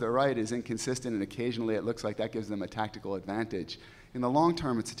because the right is inconsistent and occasionally it looks like that gives them a tactical advantage, in the long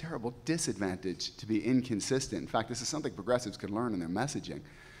term, it's a terrible disadvantage to be inconsistent. In fact, this is something progressives could learn in their messaging.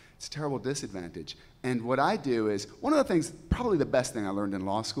 It's a terrible disadvantage. And what I do is, one of the things, probably the best thing I learned in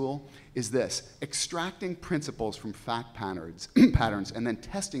law school, is this: extracting principles from fact patterns and then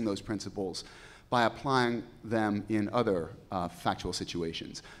testing those principles by applying them in other factual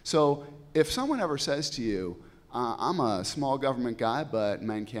situations. So if someone ever says to you, I'm a small government guy, but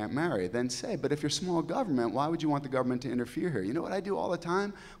men can't marry, then say, but if you're small government, why would you want the government to interfere here? You know what I do all the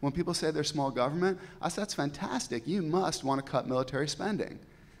time? When people say they're small government, I say, that's fantastic. You must want to cut military spending.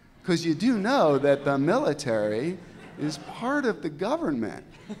 Because you do know that the military is part of the government.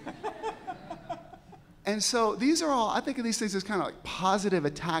 And so these are all, I think of these things as kind of like positive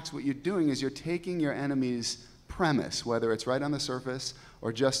attacks. What you're doing is you're taking your enemy's premise, whether it's right on the surface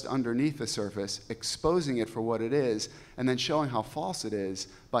or just underneath the surface, exposing it for what it is, and then showing how false it is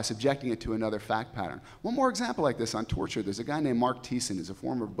by subjecting it to another fact pattern. One more example like this on torture. There's a guy named Mark Thiessen, who's a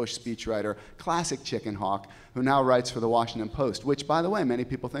former Bush speechwriter, classic chicken hawk, who now writes for the Washington Post, which, by the way, many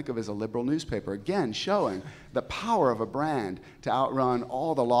people think of as a liberal newspaper, again, showing the power of a brand to outrun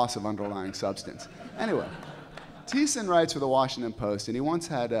all the loss of underlying substance. Anyway, Thiessen writes for the Washington Post, and he once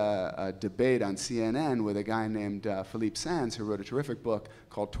had a debate on CNN with a guy named Philippe Sands, who wrote a terrific book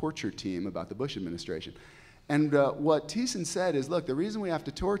called Torture Team about the Bush administration. And what Thiessen said is, look, the reason we have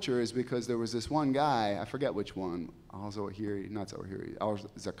to torture is because there was this one guy, I forget which one, Zarqadi,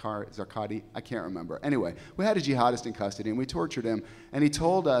 I can't remember. Anyway, we had a jihadist in custody, and we tortured him, and he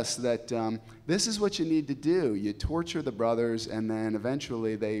told us that this is what you need to do. You torture the brothers, and then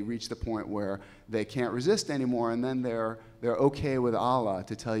eventually they reach the point where they can't resist anymore, and then they're okay with Allah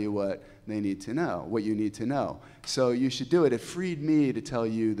to tell you what they need to know, what you need to know. So you should do it. It freed me to tell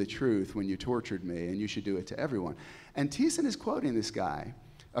you the truth when you tortured me, and you should do it to everyone. And Thiessen is quoting this guy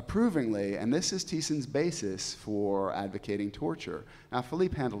approvingly, and this is Thiessen's basis for advocating torture. Now,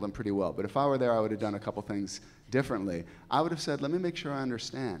 Philippe handled him pretty well, but if I were there, I would have done a couple things differently. I would have said, let me make sure I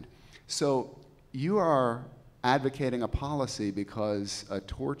understand. So you are advocating a policy because a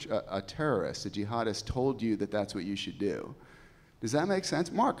terrorist, a jihadist, told you that that's what you should do. Does that make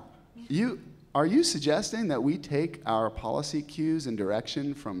sense? Mark, are you suggesting that we take our policy cues and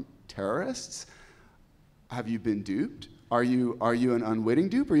direction from terrorists? Have you been duped? Are you an unwitting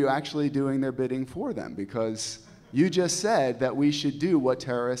dupe, or are you actually doing their bidding for them? Because you just said that we should do what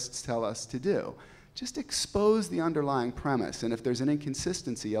terrorists tell us to do. Just expose the underlying premise, and if there's an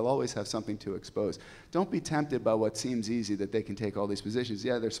inconsistency, you'll always have something to expose. Don't be tempted by what seems easy, that they can take all these positions.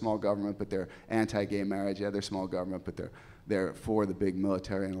 Yeah, they're small government, but they're anti-gay marriage. Yeah, they're small government, but they're for the big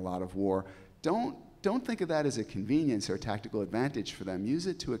military and a lot of war. Don't think of that as a convenience or a tactical advantage for them. Use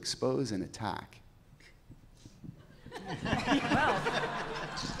it to expose and attack.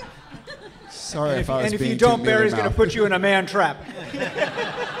 Sorry if I was being too mealy-mouthed. And if you don't, Barry's going to put you in a man trap.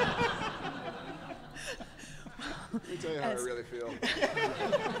 Let me tell you how I really feel.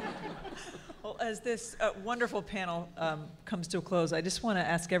 Well, as this wonderful panel comes to a close, I just want to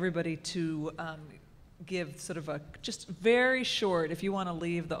ask everybody to give sort of a just very short, if you want to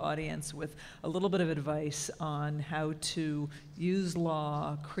leave the audience with a little bit of advice on how to use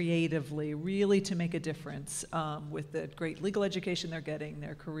law creatively, really to make a difference with the great legal education they're getting,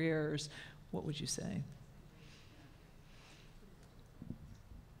 their careers, what would you say?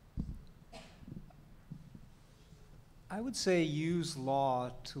 I would say use law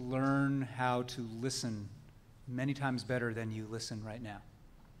to learn how to listen many times better than you listen right now.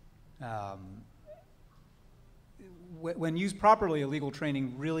 When used properly, a legal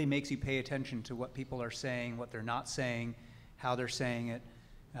training really makes you pay attention to what people are saying, what they're not saying, how they're saying it,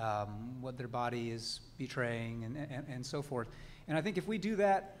 what their body is betraying, and so forth. And I think if we do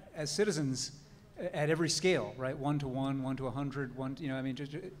that as citizens at every scale, right, 1 to 1, 1 to 100,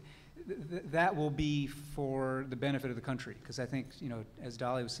 that will be for the benefit of the country. Because I think, as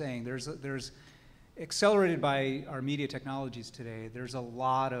Dolly was saying, there's accelerated by our media technologies today, there's a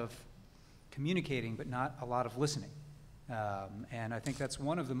lot of communicating, but not a lot of listening. And I think that's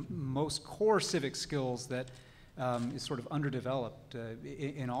one of the most core civic skills that is sort of underdeveloped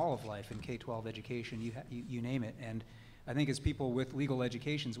in all of life, in K-12 education, you name it. And I think as people with legal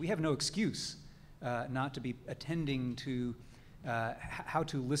educations, we have no excuse not to be attending to how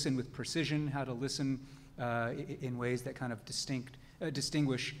to listen with precision, how to listen in ways that kind of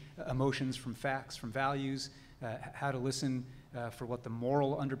distinguish emotions from facts, from values, how to listen for what the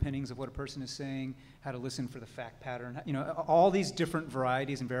moral underpinnings of what a person is saying, how to listen for the fact pattern, you know, all these different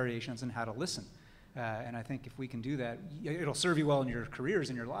varieties and variations in how to listen. And I think if we can do that, it'll serve you well in your careers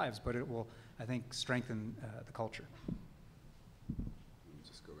and your lives, but it will, I think, strengthen the culture.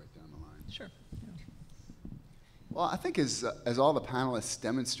 Just go right down the line. Sure. Well, I think as all the panelists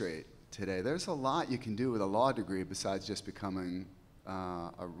demonstrate today, there's a lot you can do with a law degree besides just becoming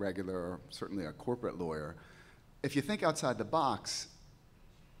a regular, or certainly a corporate lawyer. If you think outside the box,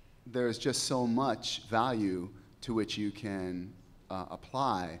 there's just so much value to which you can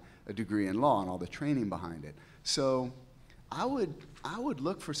apply a degree in law and all the training behind it. So I would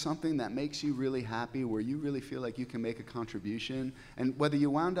look for something that makes you really happy, where you really feel like you can make a contribution. And whether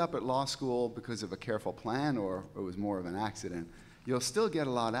you wound up at law school because of a careful plan or it was more of an accident, you'll still get a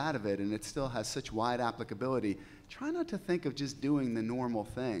lot out of it, and it still has such wide applicability. Try not to think of just doing the normal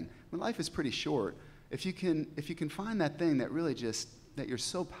thing. I mean, life is pretty short. If you can find that thing that really that you're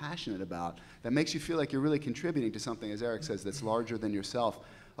so passionate about, that makes you feel like you're really contributing to something, as Eric says, that's larger than yourself,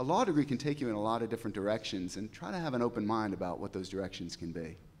 a law degree can take you in a lot of different directions, and try to have an open mind about what those directions can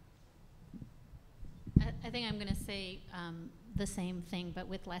be. I think I'm going to say the same thing, but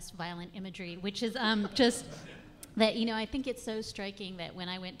with less violent imagery, which is just that, you know, I think it's so striking that when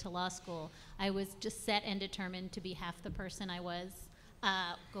I went to law school, I was just set and determined to be half the person I was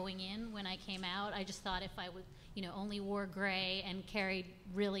going in when I came out. I just thought if I would, you know, only wore gray and carried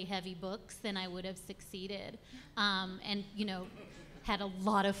really heavy books, then I would have succeeded. And, you know, had a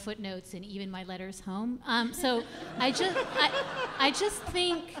lot of footnotes in even my letters home. So I just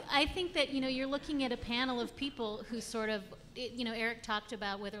think that, you know, you're looking at a panel of people who sort of, you know, Eric talked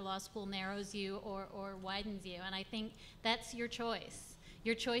about whether law school narrows you or widens you, and I think that's your choice.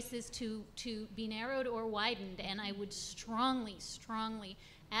 Your choice is to be narrowed or widened, and I would strongly, strongly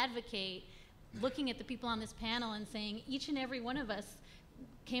advocate looking at the people on this panel and saying each and every one of us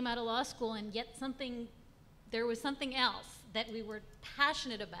came out of law school, and yet there was something else that we were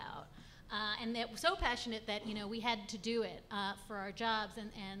passionate about, and that so passionate that, you know, we had to do it for our jobs.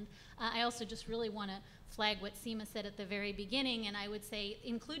 And I also just really want to flag what Seema said at the very beginning, and I would say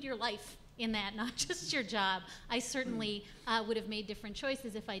include your life in that, not just your job. I certainly would have made different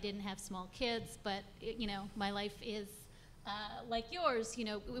choices if I didn't have small kids, but you know, my life is like yours. You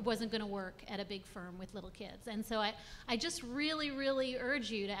know, it wasn't going to work at a big firm with little kids. And so I just really, really urge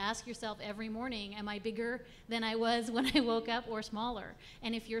you to ask yourself every morning, am I bigger than I was when I woke up, or smaller?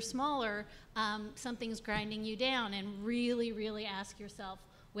 And if you're smaller, something's grinding you down, and really, really ask yourself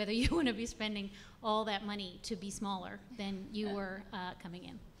whether you want to be spending all that money to be smaller than you were coming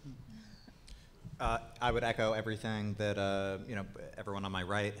in. I would echo everything that you know, everyone on my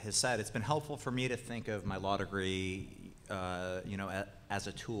right has said. It's been helpful for me to think of my law degree, you know, as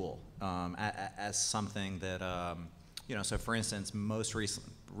a tool, as something that, you know. So, for instance, most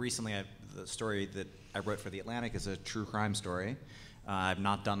recently, the story that I wrote for The Atlantic is a true crime story. I've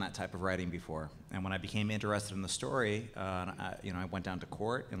not done that type of writing before, and when I became interested in the story, you know, I went down to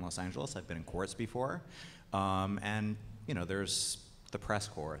court in Los Angeles. I've been in courts before, and you know, there's the press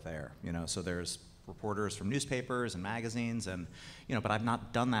corps there, you know, so there's reporters from newspapers and magazines, and you know, but I've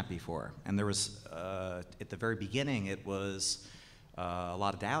not done that before. And there was at the very beginning, it was a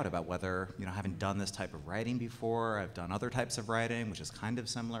lot of doubt about whether, you know, I haven't done this type of writing before. I've done other types of writing, which is kind of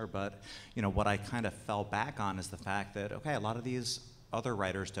similar, but you know, what I kind of fell back on is the fact that, okay, a lot of these other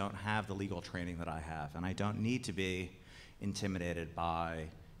writers don't have the legal training that I have, and I don't need to be intimidated by,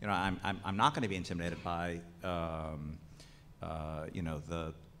 you know, I'm not going to be intimidated by you know,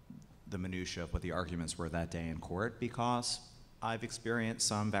 the minutia of what the arguments were that day in court, because I've experienced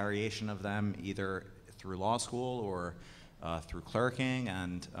some variation of them either through law school or through clerking,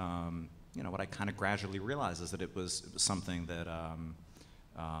 and you know, what I kind of gradually realized is that it was something that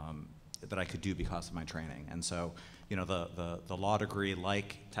that I could do because of my training. And so, you know, the law degree,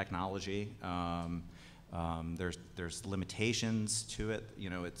 like technology, there's limitations to it. You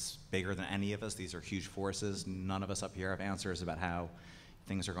know, it's bigger than any of us. These are huge forces. None of us up here have answers about how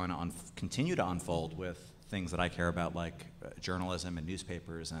things are going to continue to unfold with things that I care about, like journalism and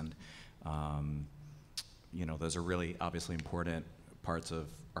newspapers, and you know, those are really obviously important parts of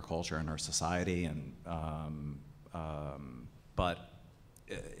our culture and our society. And but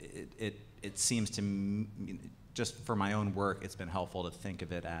it seems to me, just for my own work, it's been helpful to think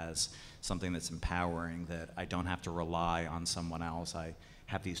of it as something that's empowering, that I don't have to rely on someone else. I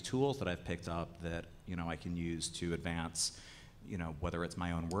have these tools that I've picked up that, you know, I can use to advance, you know, whether it's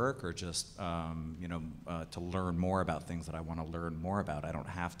my own work or just, you know, to learn more about things that I want to learn more about. I don't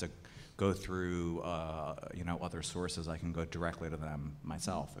have to go through, you know, other sources. I can go directly to them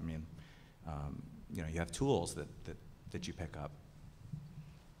myself. I mean, you know, you have tools that you pick up.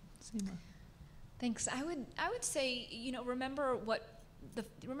 Seema. Thanks. I would say, you know, remember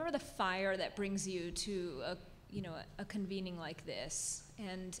the fire that brings you to a convening like this,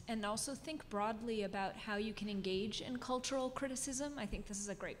 and also think broadly about how you can engage in cultural criticism. I think this is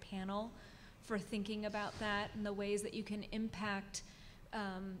a great panel for thinking about that and the ways that you can impact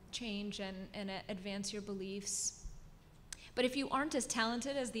change and advance your beliefs. But if you aren't as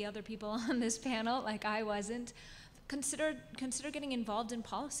talented as the other people on this panel, like I wasn't, consider getting involved in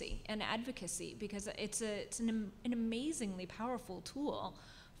policy and advocacy, because it's an amazingly powerful tool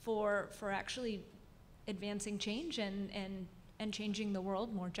for actually advancing change and changing the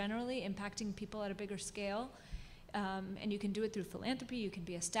world more generally, impacting people at a bigger scale. And you can do it through philanthropy. You can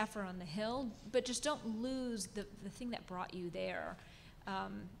be a staffer on the Hill, but just don't lose the thing that brought you there.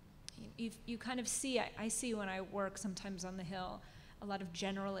 You kind of see, I see when I work sometimes on the Hill, a lot of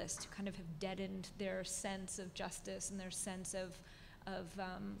generalists who kind of have deadened their sense of justice and their sense of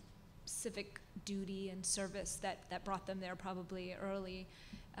civic duty and service that brought them there probably early.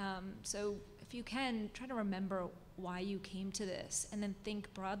 So if you can, try to remember why you came to this, and then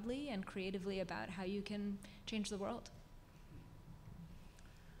think broadly and creatively about how you can change the world.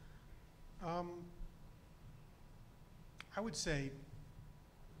 I would say,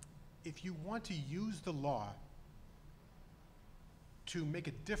 if you want to use the law to make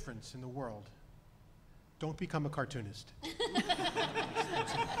a difference in the world, don't become a cartoonist.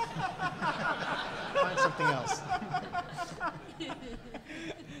 Find something else.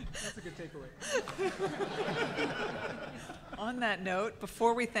 That's a good takeaway. On that note,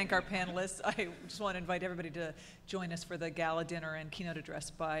 before we thank our panelists, I just want to invite everybody to join us for the gala dinner and keynote address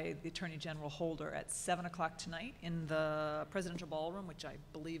by the Attorney General Holder at 7 o'clock tonight in the Presidential Ballroom, which I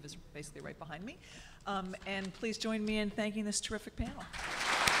believe is basically right behind me. And please join me in thanking this terrific panel.